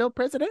Adams still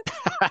president?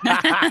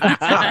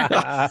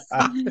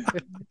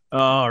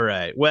 All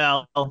right.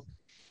 Well, I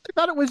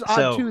thought it was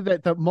odd too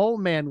that the Mole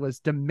Man was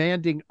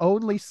demanding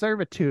only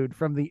servitude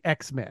from the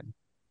X-Men.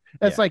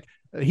 It's like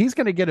he's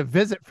going to get a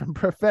visit from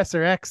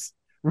Professor X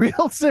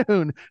real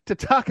soon to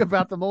talk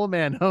about the Mole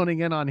Man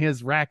honing in on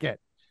his racket.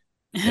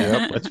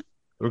 Yep,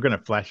 we're going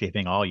to flash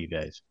anything, all you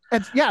guys.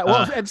 And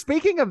and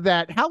speaking of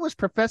that, how was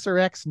Professor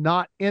X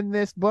not in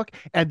this book?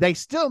 And they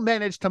still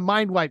managed to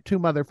mind wipe two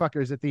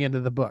motherfuckers at the end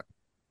of the book.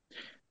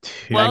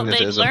 Well,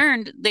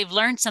 they've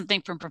learned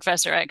something from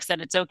Professor X, that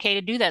it's okay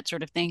to do that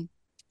sort of thing.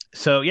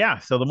 So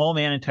the Mole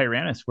Man and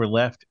Tyrannus were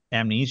left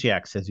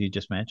amnesiacs, as you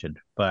just mentioned,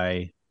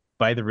 by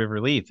the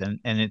river leaf, and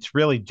it's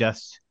really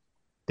just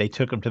they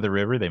took them to the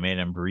river, they made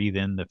them breathe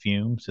in the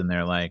fumes, and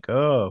they're like,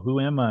 oh, who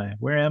am I?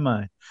 Where am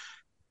I?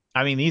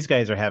 I mean, these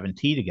guys are having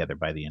tea together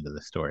by the end of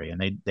the story, and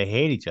they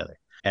hate each other.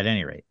 At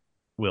any rate,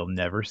 we'll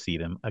never see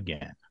them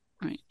again.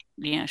 Right.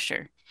 Yeah,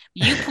 sure.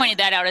 You pointed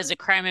that out as a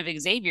crime of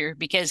Xavier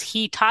because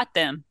he taught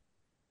them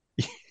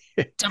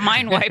to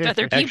mind wipe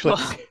other people.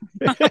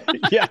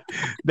 Actually, yeah,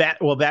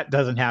 that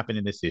doesn't happen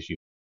in this issue.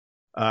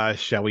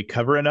 Shall we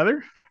cover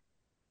another?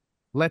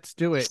 Let's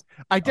do it.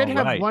 I did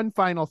have one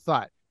final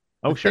thought.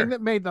 The thing that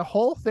made the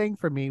whole thing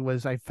for me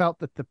was I felt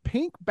that the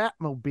pink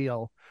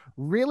Batmobile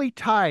really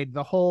tied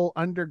the whole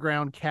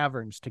underground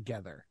caverns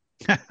together.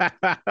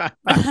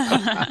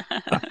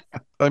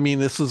 I mean,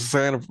 this is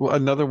kind of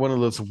another one of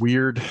those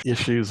weird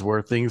issues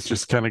where things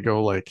just kind of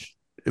go like,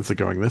 is it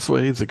going this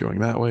way? Is it going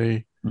that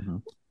way? Mm-hmm.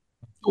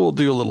 We'll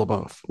do a little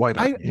both. Why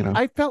not?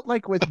 I felt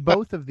like with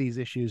both of these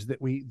issues that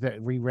we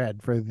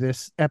read for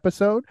this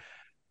episode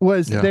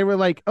was they were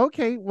like,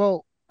 okay,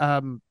 well,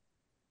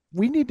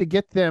 we need to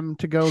get them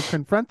to go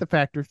confront the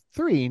Factor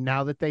 3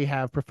 now that they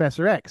have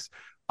Professor X.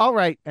 All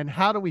right, and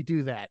how do we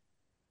do that?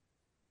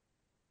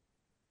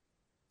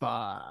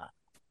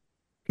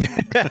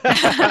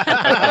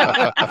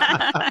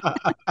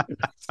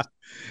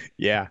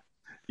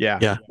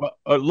 Yeah. Well,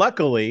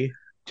 luckily,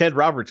 Ted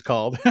Roberts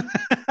called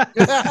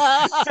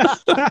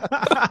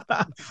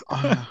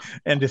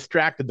and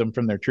distracted them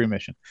from their true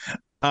mission.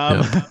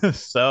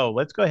 So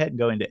let's go ahead and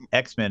go into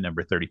X-Men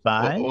number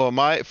 35.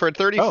 Well, for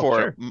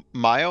 34,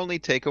 my only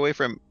takeaway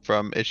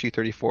from issue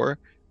 34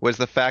 was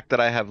the fact that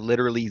I have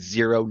literally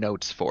 0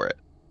 notes for it.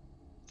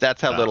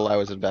 That's how little I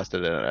was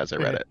invested in it as I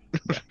read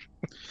it.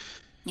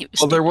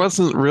 Well, there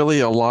wasn't really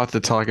a lot to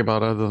talk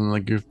about other than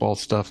the goofball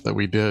stuff that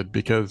we did,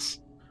 because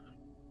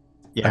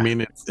Yeah. I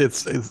mean,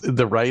 it's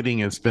the writing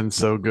has been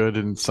so good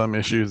in some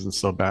issues and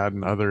so bad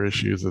in other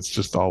issues. It's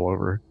just all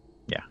over.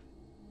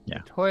 Yeah.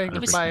 Toying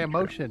with my 100% true.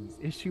 emotions,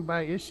 issue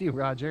by issue,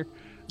 Roger.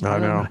 I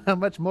don't know. how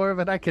much more of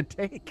it I could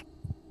take.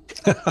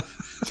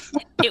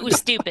 It was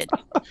stupid.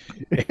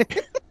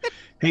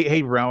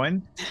 Hey,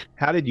 Rowan,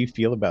 how did you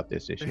feel about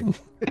this issue?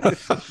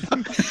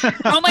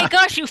 Oh my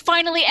gosh, you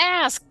finally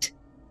asked.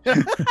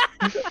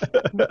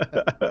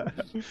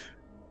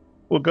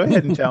 Well, go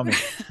ahead and tell me.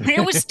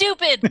 It was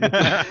stupid.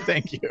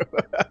 Thank you.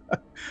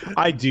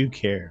 I do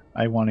care.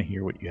 I want to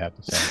hear what you have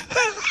to say.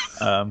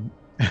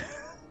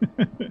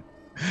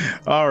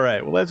 All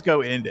right. Well, let's go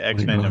into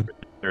X-Men number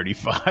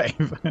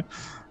 35.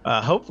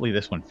 Hopefully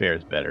this one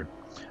fares better.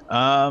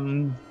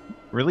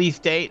 Release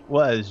date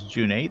was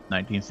June 8th,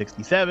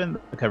 1967.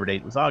 The cover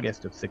date was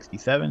August of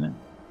 67.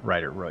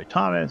 Writer Roy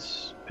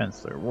Thomas,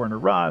 penciler Warner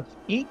Roth,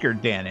 inker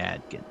Dan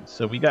Adkins.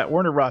 So we got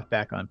Warner Roth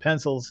back on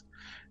pencils.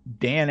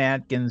 Dan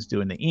Adkins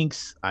doing the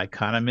inks. I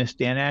kind of miss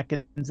Dan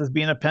Adkins as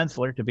being a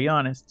penciler, to be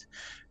honest.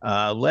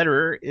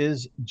 Letterer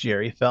is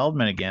Jerry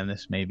Feldman again.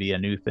 This may be a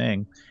new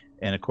thing.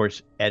 And of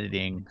course,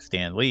 editing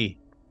Stan Lee.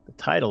 The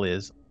title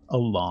is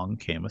Along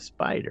Came a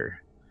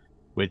Spider,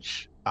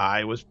 which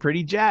I was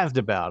pretty jazzed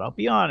about. I'll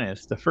be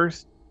honest.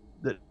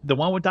 The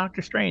one with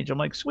Doctor Strange, I'm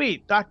like,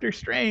 sweet, Doctor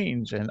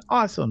Strange and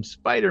awesome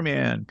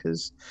Spider-Man,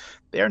 because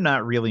they're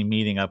not really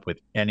meeting up with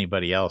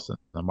anybody else in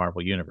the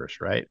Marvel Universe,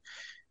 right?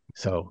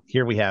 So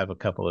here we have a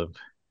couple of,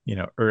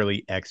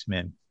 early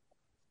X-Men,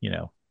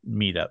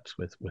 meetups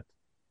with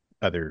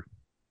other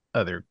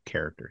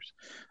characters.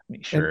 I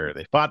mean, sure,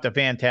 they fought the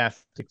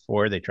Fantastic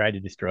Four. They tried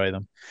to destroy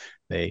them.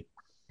 They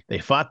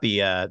fought the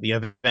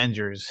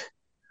Avengers,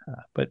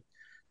 but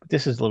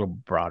this is a little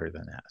broader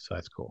than that, so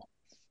that's cool.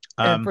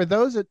 And for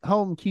those at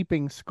home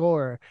keeping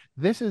score,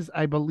 this is,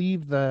 I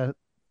believe, the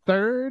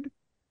third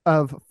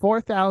of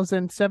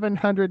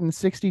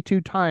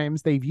 4,762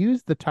 times they've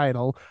used the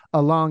title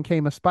Along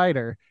Came a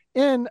Spider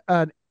in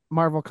a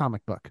Marvel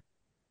comic book.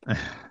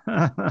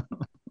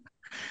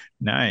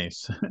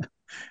 Nice.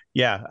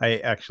 Yeah, I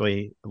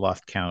actually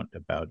lost count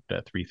about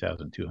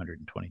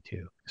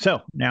 3,222.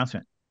 So,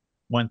 announcement.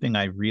 One thing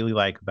I really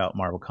like about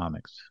Marvel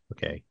Comics,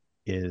 okay,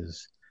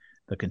 is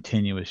the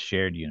continuous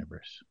shared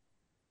universe.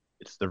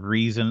 It's the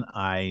reason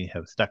I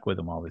have stuck with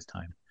them all this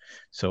time.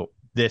 So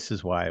this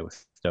is why I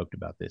was stoked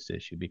about this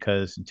issue,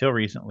 because until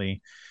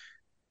recently,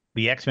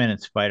 the X-Men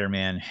and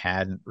Spider-Man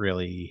hadn't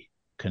really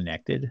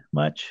connected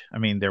much. I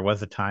mean, there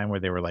was a time where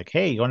they were like,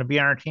 hey, you want to be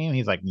on our team?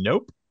 He's like,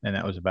 nope. And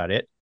that was about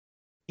it.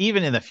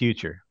 Even in the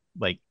future,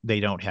 like, they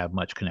don't have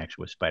much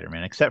connection with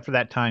Spider-Man, except for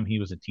that time he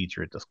was a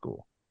teacher at the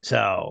school.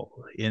 So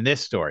in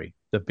this story,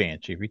 the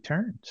Banshee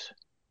returns.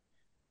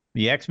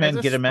 The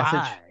X-Men get a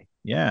message.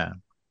 Yeah.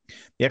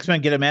 The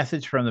X-Men get a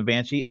message from the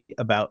Banshee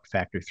about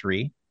Factor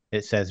 3.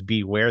 It says,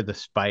 beware the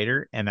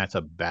spider, and that's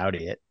about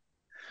it.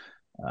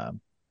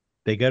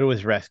 They go to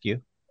his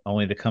rescue,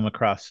 only to come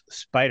across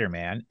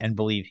Spider-Man and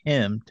believe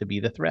him to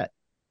be the threat.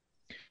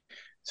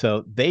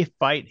 So they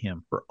fight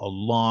him for a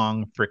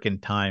long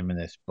freaking time in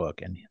this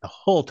book. And the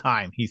whole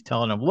time he's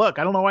telling them, look,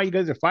 I don't know why you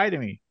guys are fighting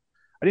me.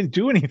 I didn't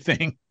do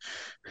anything.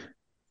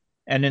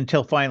 And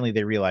until finally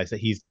they realize that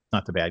he's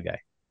not the bad guy.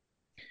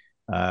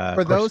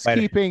 For those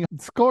keeping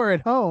score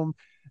at home,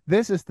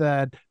 this is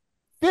the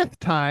fifth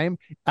time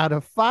out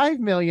of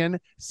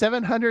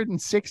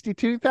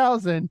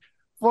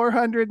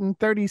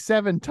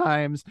 5,762,437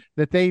 times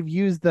that they've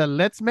used the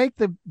let's make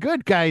the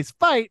good guys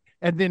fight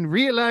and then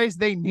realize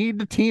they need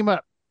to team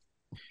up.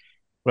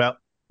 Well,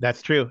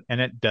 that's true. And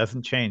it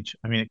doesn't change.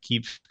 I mean, it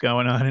keeps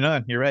going on and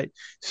on. You're right.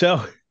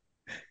 So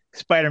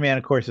Spider-Man,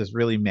 of course, is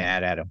really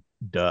mad at him.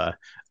 Duh.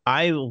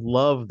 I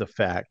love the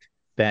fact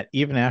that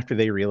even after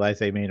they realize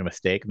they made a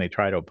mistake and they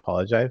try to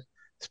apologize,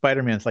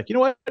 Spider-Man's like, you know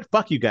what?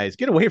 Fuck you guys.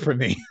 Get away from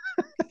me.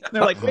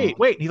 They're like,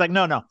 wait. He's like,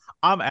 no,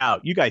 I'm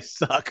out. You guys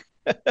suck.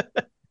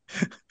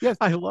 Yes.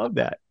 I love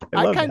that.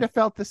 I kind of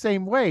felt the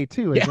same way,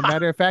 too. As a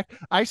matter of fact,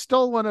 I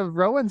stole one of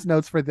Rowan's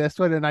notes for this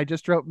one, and I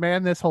just wrote,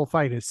 man, this whole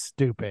fight is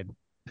stupid.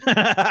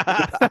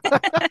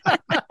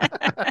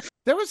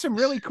 There was some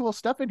really cool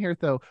stuff in here,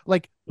 though.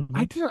 Like,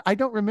 I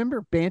don't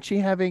remember Banshee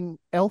having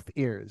elf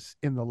ears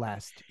in the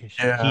last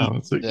issue.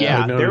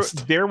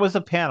 There was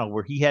a panel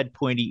where he had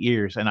pointy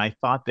ears, and I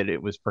thought that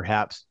it was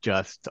perhaps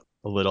just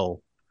a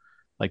little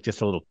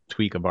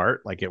tweak of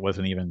art. Like, it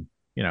wasn't even,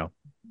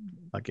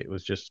 like it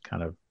was just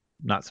kind of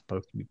not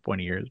supposed to be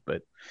pointy ears.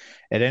 But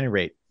at any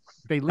rate,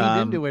 they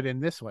leaned into it in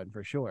this one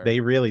for sure. They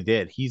really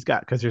did.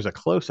 Because there's a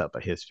close up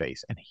of his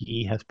face, and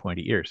he has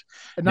pointy ears.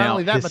 And not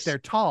only that, but they're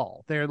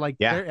tall. They're like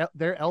they're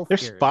elf. They're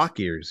Spock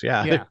ears.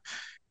 Yeah.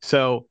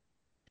 So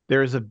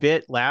there's a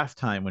bit last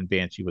time when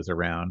Banshee was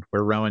around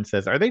where Rowan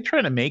says, "Are they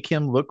trying to make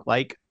him look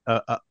like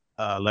a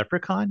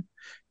leprechaun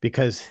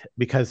because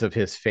of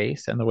his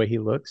face and the way he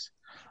looks?"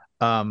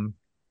 Now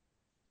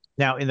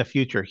in the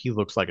future, he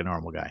looks like a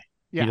normal guy.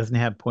 Yeah. He doesn't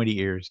have pointy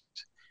ears.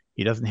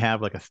 He doesn't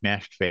have like a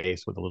smashed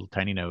face with a little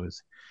tiny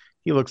nose.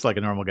 He looks like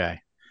a normal guy.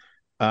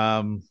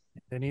 And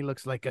he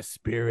looks like a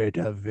spirit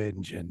of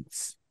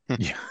vengeance.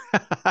 Yeah.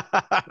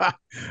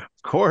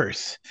 Of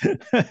course.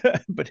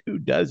 But who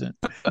doesn't?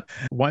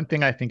 One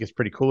thing I think is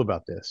pretty cool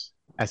about this,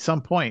 at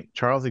some point,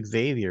 Charles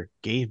Xavier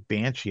gave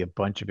Banshee a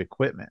bunch of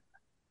equipment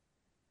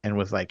and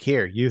was like,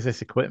 here, use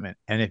this equipment.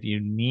 And if you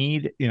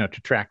need,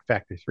 to track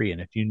Factor 3,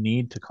 and if you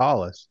need to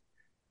call us,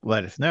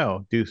 let us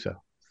know, do so.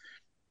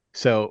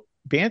 So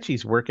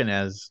Banshee's working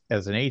as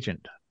an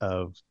agent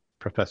of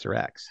Professor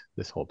X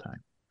this whole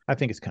time. I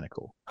think it's kind of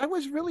cool. I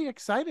was really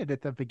excited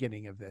at the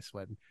beginning of this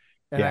one.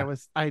 And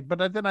Yeah.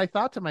 but then I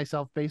thought to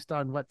myself, based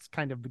on what's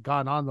kind of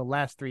gone on the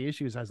last 3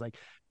 issues, I was like,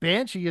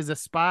 Banshee as a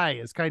spy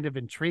is kind of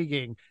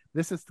intriguing.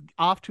 This is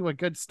off to a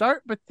good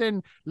start, but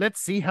then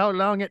let's see how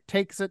long it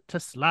takes it to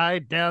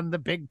slide down the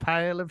big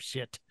pile of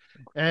shit.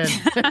 And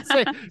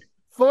say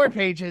 4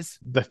 pages.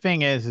 The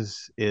thing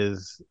is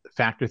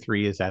Factor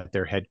 3 is at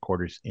their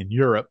headquarters in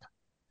Europe.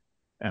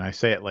 And I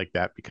say it like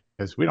that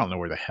because we don't know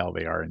where the hell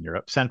they are in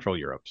Europe, Central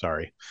Europe,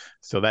 sorry.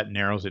 So that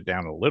narrows it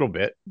down a little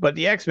bit. But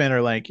the X-Men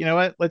are like, you know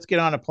what? Let's get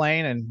on a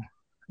plane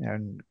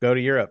and go to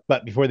Europe.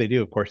 But before they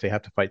do, of course, they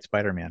have to fight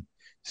Spider-Man.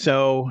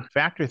 So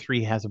Factor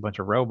 3 has a bunch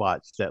of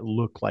robots that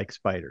look like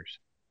spiders.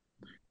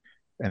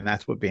 And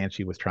that's what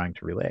Banshee was trying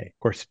to relay. Of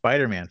course,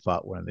 Spider-Man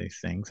fought one of these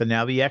things, and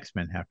now the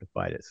X-Men have to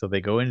fight it. So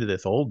they go into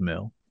this old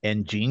mill,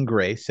 and Jean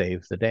Grey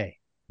saves the day.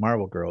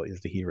 Marvel Girl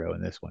is the hero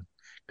in this one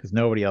because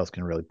nobody else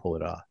can really pull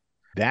it off.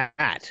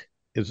 That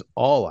is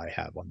all I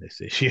have on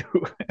this issue.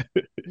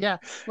 Yeah.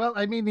 Well,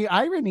 I mean, the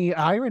irony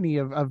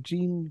of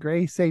Jean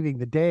Grey saving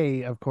the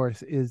day, of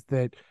course, is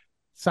that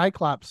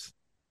Cyclops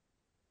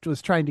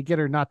was trying to get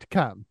her not to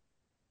come.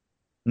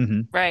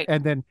 Mm-hmm. Right.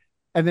 And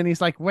then he's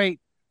like,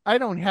 wait, I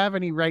don't have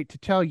any right to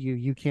tell you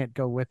you can't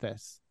go with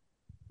us.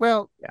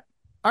 Well, yeah.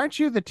 Aren't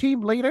you the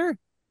team leader?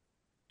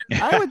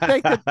 I would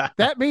think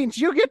that means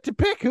you get to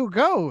pick who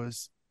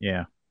goes.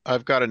 Yeah.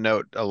 I've got a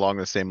note along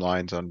the same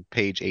lines on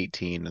page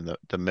 18 in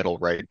the middle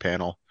right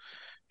panel.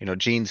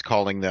 Jean's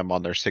calling them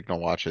on their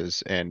signal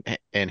watches, and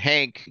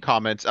Hank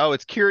comments, "Oh,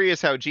 it's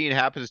curious how Jean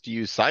happens to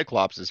use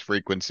Cyclops'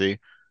 frequency."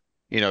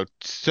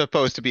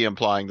 Supposed to be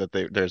implying that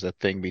there's a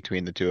thing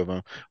between the two of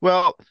them.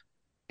 Well,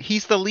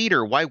 he's the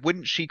leader. Why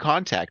wouldn't she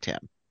contact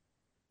him?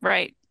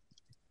 Right.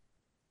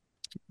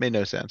 Made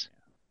no sense.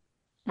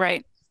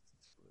 Right.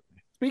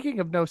 Speaking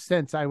of no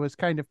sense, I was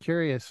kind of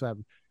curious.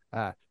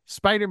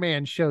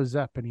 Spider-Man shows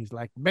up and he's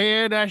like,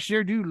 man, I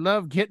sure do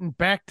love getting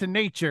back to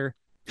nature.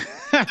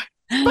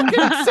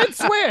 Fucking since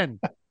when?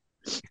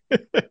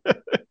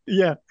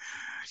 Yeah.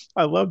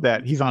 I love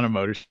that. He's on a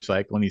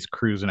motorcycle and he's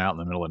cruising out in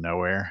the middle of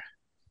nowhere.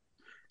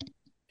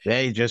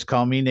 They just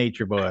call me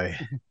Nature Boy.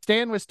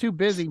 Stan was too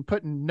busy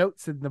putting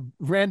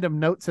random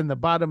notes in the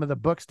bottom of the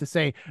books to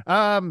say,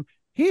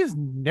 he's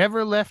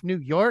never left New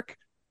York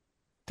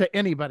to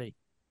anybody.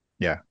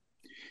 Yeah.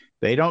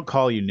 They don't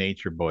call you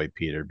Nature Boy,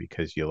 Peter,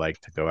 because you like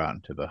to go out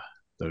into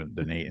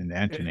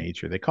into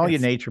nature. They call you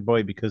Nature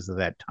Boy because of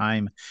that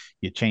time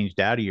you changed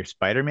out of your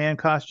Spider-Man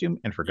costume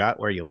and forgot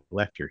where you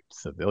left your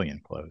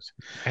civilian clothes.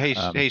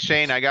 Hey,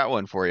 Shane, I got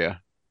one for you.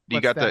 You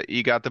got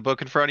the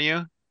book in front of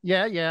you?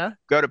 Yeah.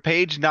 Go to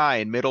page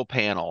 9, middle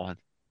panel,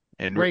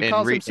 and where he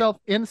calls himself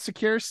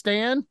Insecure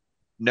Stan.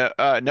 No,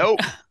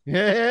 nope.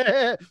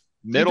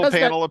 Middle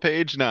panel of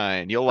page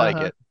 9. You'll like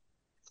it.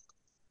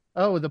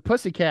 Oh, the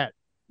pussycat.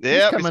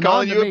 Yeah, he's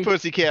calling you a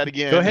pussycat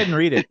again. Go ahead and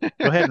read it.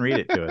 Go ahead and read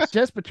it to us.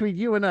 Just between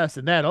you and us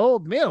and that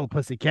old male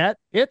pussycat,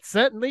 it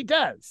certainly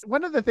does.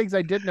 One of the things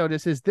I did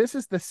notice is this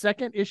is the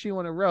second issue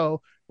in a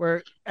row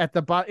where at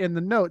the in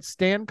the notes,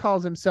 Stan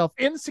calls himself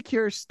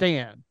Insecure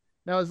Stan.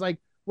 Now I was like,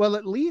 well,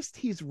 at least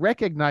he's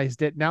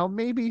recognized it. Now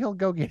maybe he'll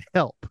go get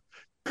help.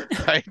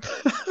 Right.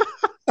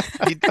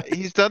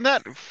 He's done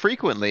that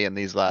frequently in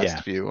these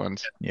last few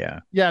ones. Yeah,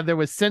 there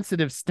was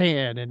Sensitive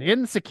Stan and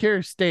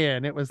Insecure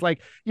Stan. It was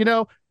like,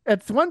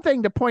 it's one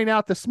thing to point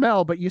out the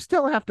smell, but you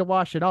still have to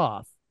wash it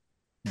off.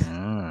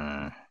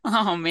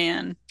 Oh,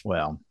 man.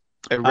 Well,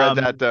 I read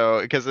that,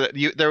 though, because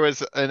there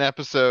was an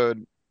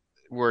episode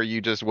where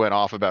you just went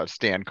off about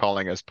Stan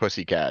calling us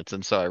pussycats,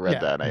 and so I read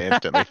that, and I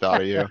instantly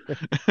thought of you.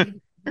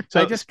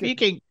 So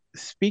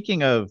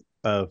speaking of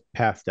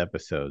past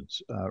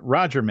episodes,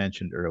 Roger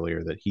mentioned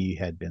earlier that he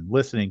had been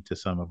listening to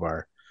some of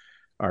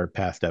our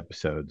past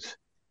episodes.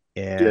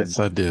 And, yes,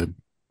 I did.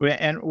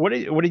 And what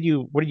did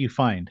you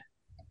find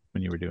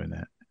when you were doing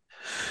that?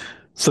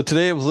 So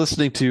today I was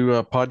listening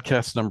to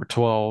podcast number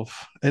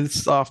 12, and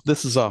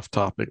this is off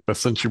topic, but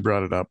since you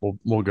brought it up,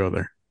 we'll go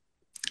there.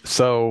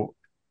 So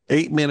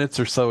 8 minutes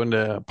or so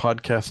into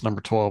podcast number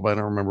 12, I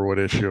don't remember what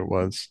issue it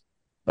was.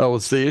 Oh,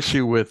 it's the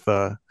issue with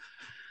the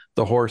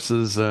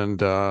horses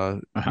and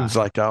it was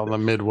like out in the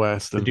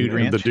Midwest and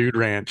the Dude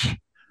Ranch.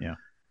 Yeah.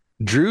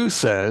 Drew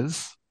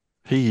says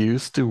he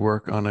used to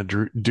work on a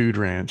dude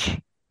ranch,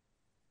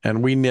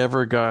 and we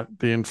never got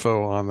the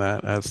info on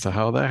that as to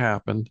how that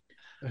happened,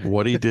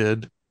 what he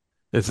did.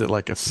 Is it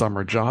like a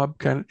summer job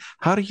kind of?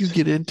 How do you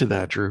get into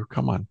that, Drew?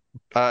 Come on.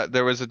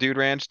 There was a dude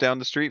ranch down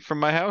the street from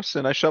my house,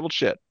 and I shoveled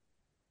shit.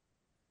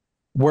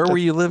 Where were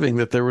you living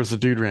that there was a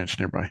dude ranch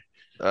nearby?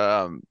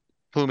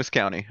 Plumas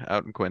County,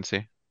 out in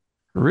Quincy.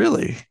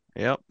 Really?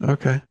 Yep.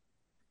 Okay.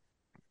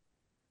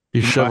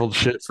 You shoveled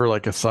shit for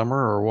like a summer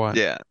or what?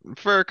 Yeah,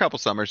 for a couple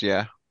summers,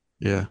 yeah.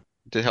 Yeah.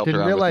 To help Didn't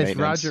around with realize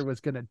maintenance. Roger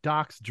was going to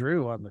dox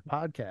Drew on the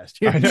podcast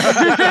I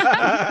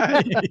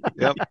here.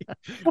 know. Yep.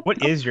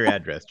 What is your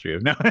address, Drew?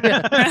 No.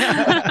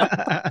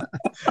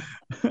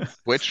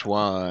 Which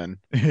one?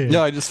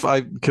 No,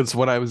 because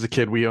when I was a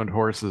kid, we owned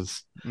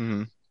horses.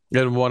 Hmm.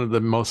 And one of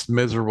the most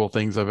miserable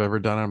things I've ever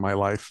done in my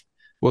life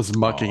was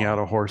mucking out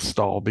a horse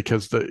stall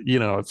because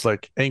it's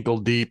like ankle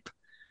deep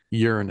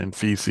urine and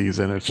feces,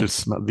 and it's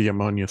just the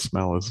ammonia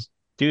smell is.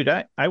 Dude,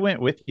 I went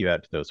with you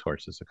out to those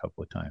horses a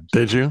couple of times.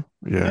 Did you?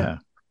 Yeah.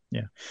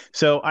 Yeah.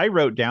 So I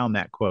wrote down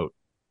that quote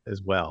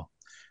as well,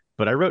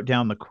 but I wrote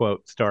down the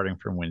quote starting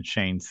from when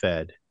Shane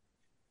said,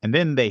 and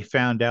then they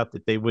found out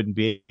that they wouldn't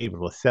be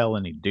able to sell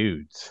any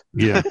dudes.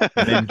 Yeah.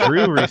 And then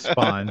Drew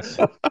responds,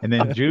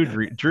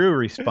 Drew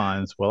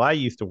responds, well, I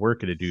used to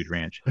work at a dude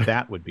ranch.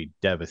 That would be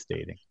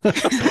devastating.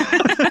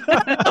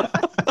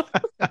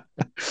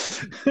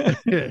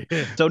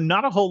 So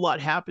not a whole lot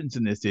happens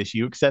in this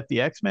issue except the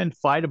X-Men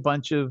fight a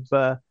bunch of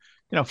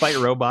fight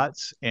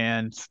robots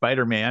and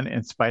Spider-Man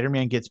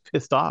gets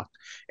pissed off.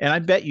 And I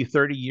bet you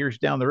 30 years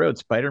down the road,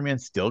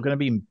 Spider-Man's still going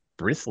to be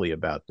bristly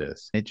about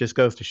this. It just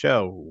goes to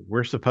show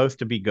we're supposed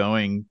to be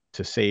going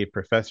to save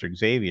Professor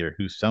Xavier,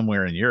 who's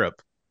somewhere in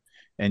Europe,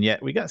 and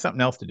yet we got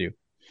something else to do.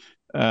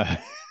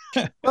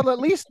 Well, at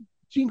least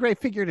Jean Grey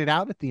figured it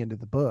out at the end of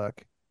the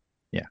book.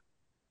 Yeah.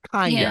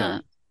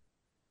 Kind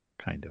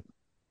of.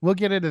 We'll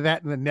get into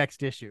that in the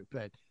next issue,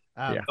 but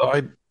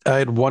I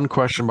had one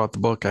question about the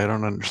book I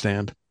don't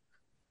understand.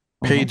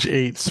 Page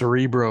 8,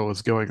 Cerebro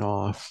is going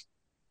off,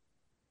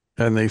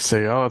 and they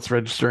say, "Oh, it's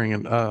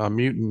registering a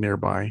mutant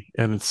nearby,"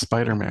 and it's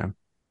Spider-Man.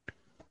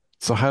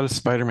 So how does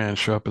Spider-Man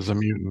show up as a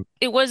mutant?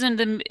 It was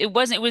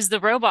the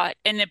robot,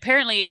 and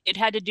apparently it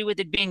had to do with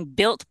it being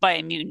built by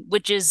a mutant,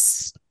 which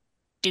is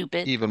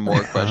stupid. Even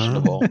more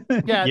questionable.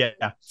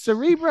 Yeah.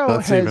 Cerebro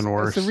That's even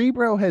worse.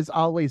 Cerebro has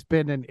always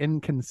been an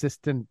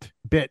inconsistent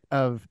bit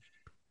of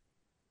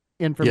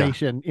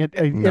information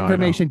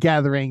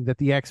gathering that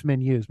the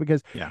X-Men use,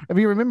 because if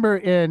you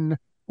remember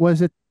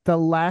was it the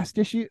last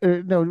issue,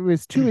 or no, it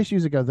was 2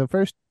 issues ago, the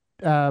first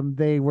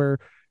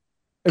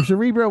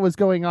Cerebro was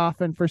going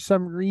off, and for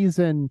some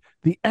reason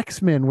the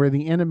X-Men were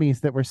the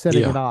enemies that were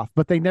setting it off,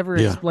 but they never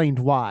explained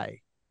why.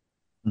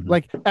 Mm-hmm.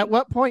 Like, at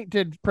what point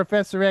did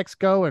Professor X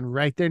go and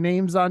write their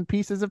names on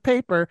pieces of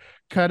paper,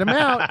 cut them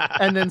out,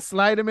 and then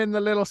slide them in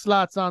the little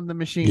slots on the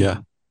machine? Yeah,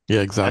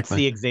 exactly. That's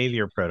the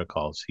Xavier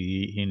protocols.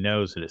 He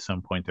knows that at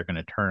some point they're going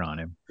to turn on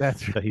him.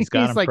 That's right. So he's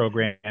got them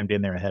programmed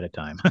in there ahead of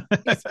time.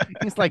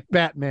 he's like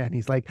Batman.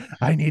 He's like,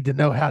 I need to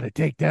know how to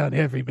take down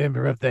every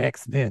member of the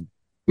X-Men.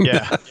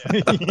 Yeah.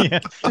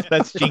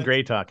 That's Jean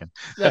Grey talking.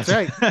 That's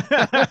right.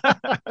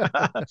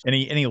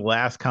 Any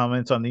last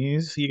comments on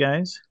these, you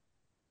guys?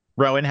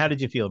 Rowan, how did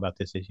you feel about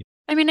this issue?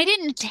 I mean, I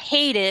didn't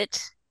hate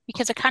it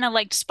because I kind of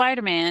liked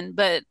Spider-Man,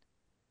 but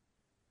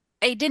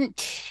I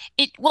didn't.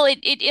 It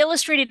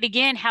illustrated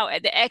again how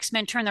the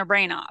X-Men turn their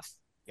brain off.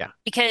 Yeah.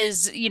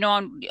 Because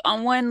on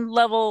one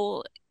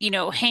level,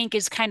 Hank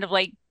is kind of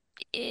like,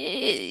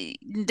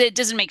 that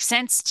doesn't make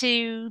sense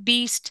to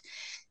Beast,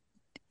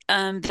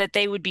 that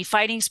they would be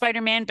fighting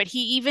Spider-Man, but he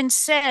even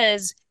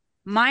says,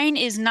 mine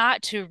is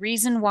not to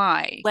reason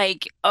why.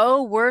 Like,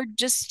 oh, we're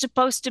just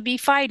supposed to be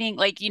fighting.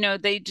 Like,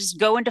 they just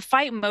go into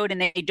fight mode and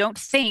they don't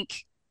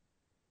think.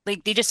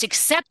 Like, they just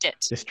accept it.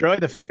 Destroy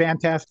the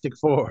Fantastic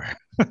Four.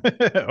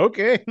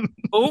 Okay.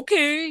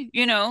 Okay.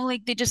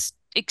 Like, they just,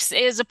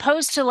 as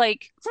opposed to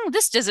like,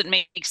 this doesn't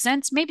make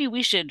sense. Maybe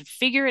we should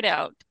figure it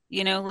out.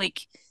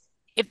 Like,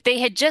 if they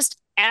had just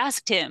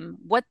asked him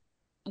what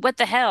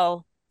the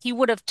hell, he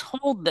would have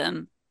told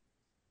them.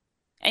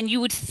 And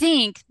you would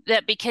think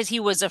that because he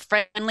was a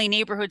friendly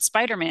neighborhood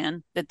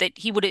Spider-Man, that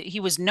he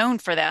was known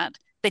for that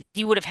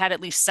he would have had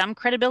at least some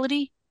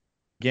credibility.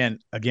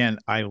 Again,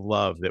 I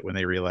love that when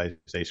they realize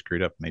they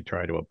screwed up and they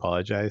try to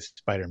apologize,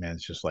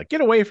 Spider-Man's just like, get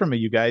away from me,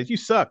 you guys. You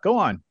suck. Go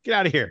on. Get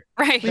out of here.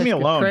 Right. Leave me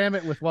alone. Cram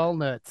it with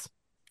walnuts.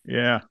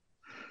 Yeah.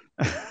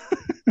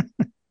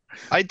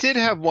 I did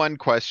have one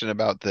question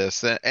about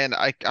this, and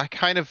I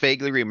kind of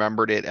vaguely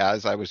remembered it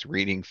as I was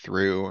reading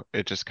through.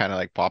 It just kind of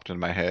like popped in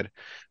my head.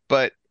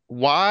 But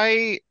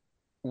why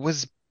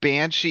was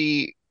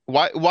Banshee?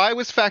 Why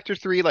was Factor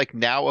 3 like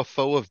now a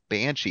foe of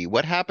Banshee?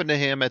 What happened to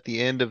him at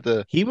the end of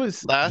the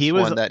last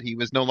one that he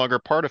was no longer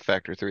part of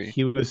Factor 3?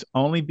 He was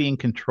only being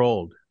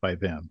controlled by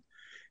them.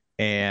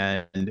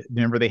 And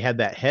remember, they had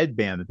that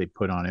headband that they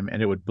put on him,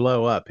 and it would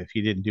blow up if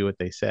he didn't do what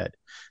they said.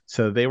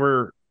 So they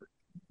were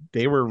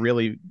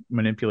really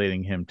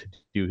manipulating him to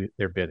do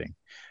their bidding.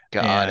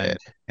 Got it.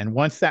 And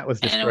once that was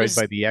destroyed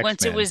by the X-Men,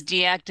 once it was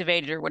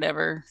deactivated or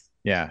whatever.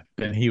 Yeah,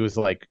 then he was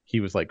like,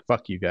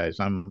 "Fuck you guys!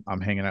 I'm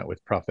hanging out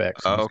with Prof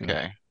X."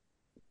 Okay.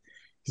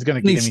 He's gonna.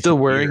 He's still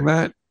wearing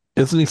that.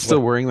 Isn't he still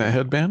wearing that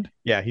headband?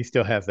 Yeah, he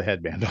still has the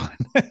headband on.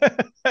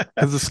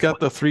 Because it's got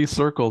the 3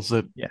 circles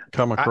that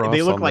come across.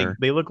 They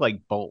look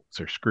like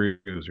bolts or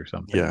screws or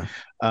something. Yeah.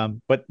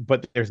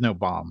 But there's no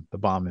bomb. The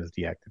bomb is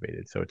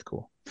deactivated, so it's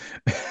cool.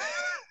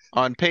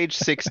 On page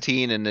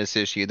 16 in this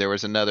issue, there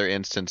was another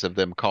instance of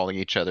them calling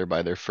each other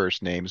by their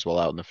first names while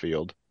out in the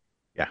field.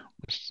 Yeah.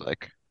 It's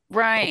like,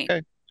 Right.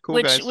 okay, cool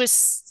Which guys. was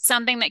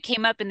something that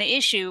came up in the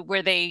issue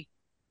where they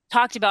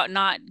talked about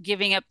not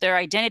giving up their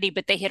identity,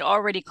 but they had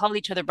already called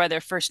each other by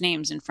their first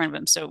names in front of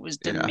them, so it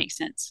didn't Yeah. make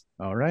sense.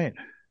 All right.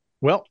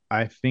 Well,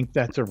 I think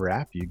that's a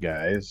wrap, you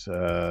guys.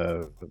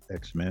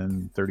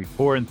 X-Men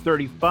 34 and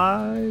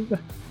 35.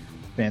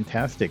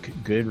 Fantastic.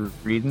 Good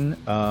reading.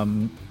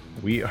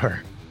 We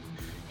are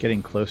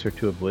getting closer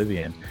to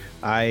oblivion.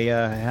 I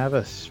have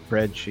a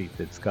spreadsheet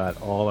that's got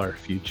all our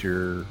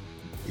future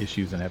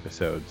issues and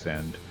episodes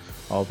and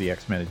all the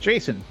X-Men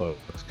adjacent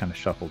books kind of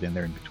shuffled in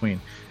there in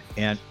between.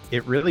 And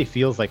it really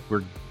feels like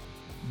we're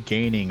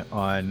gaining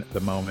on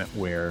the moment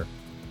where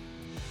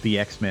the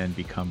X-Men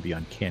become the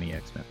uncanny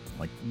X-Men.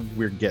 Like,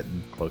 we're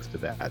getting close to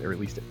that, or at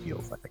least it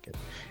feels like it.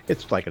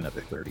 It's like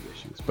another 30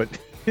 issues, but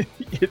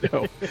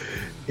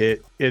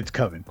it's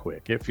coming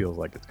quick. It feels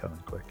like it's coming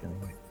quick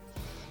anyway.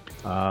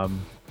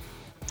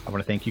 I want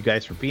to thank you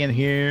guys for being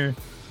here.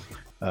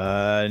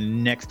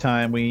 Next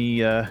time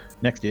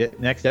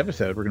next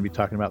episode, we're going to be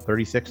talking about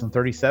 36 and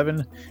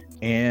 37,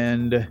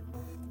 and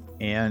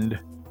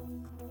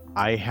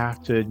I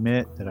have to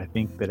admit that I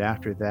think that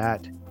after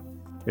that,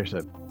 there's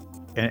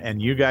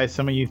and you guys,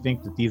 some of you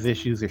think that these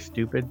issues are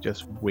stupid.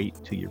 Just wait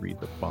till you read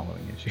the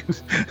following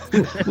issues.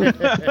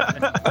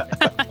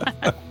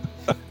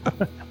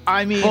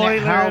 I mean,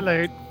 Spoiler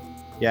alert.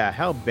 Yeah,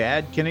 how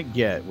bad can it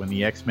get when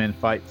the X-Men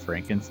fight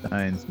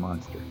Frankenstein's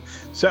monster?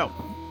 So,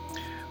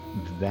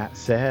 that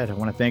said, I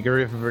want to thank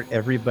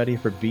everybody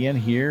for being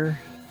here.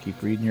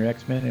 Keep reading your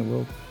X-Men, and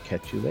we'll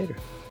catch you later.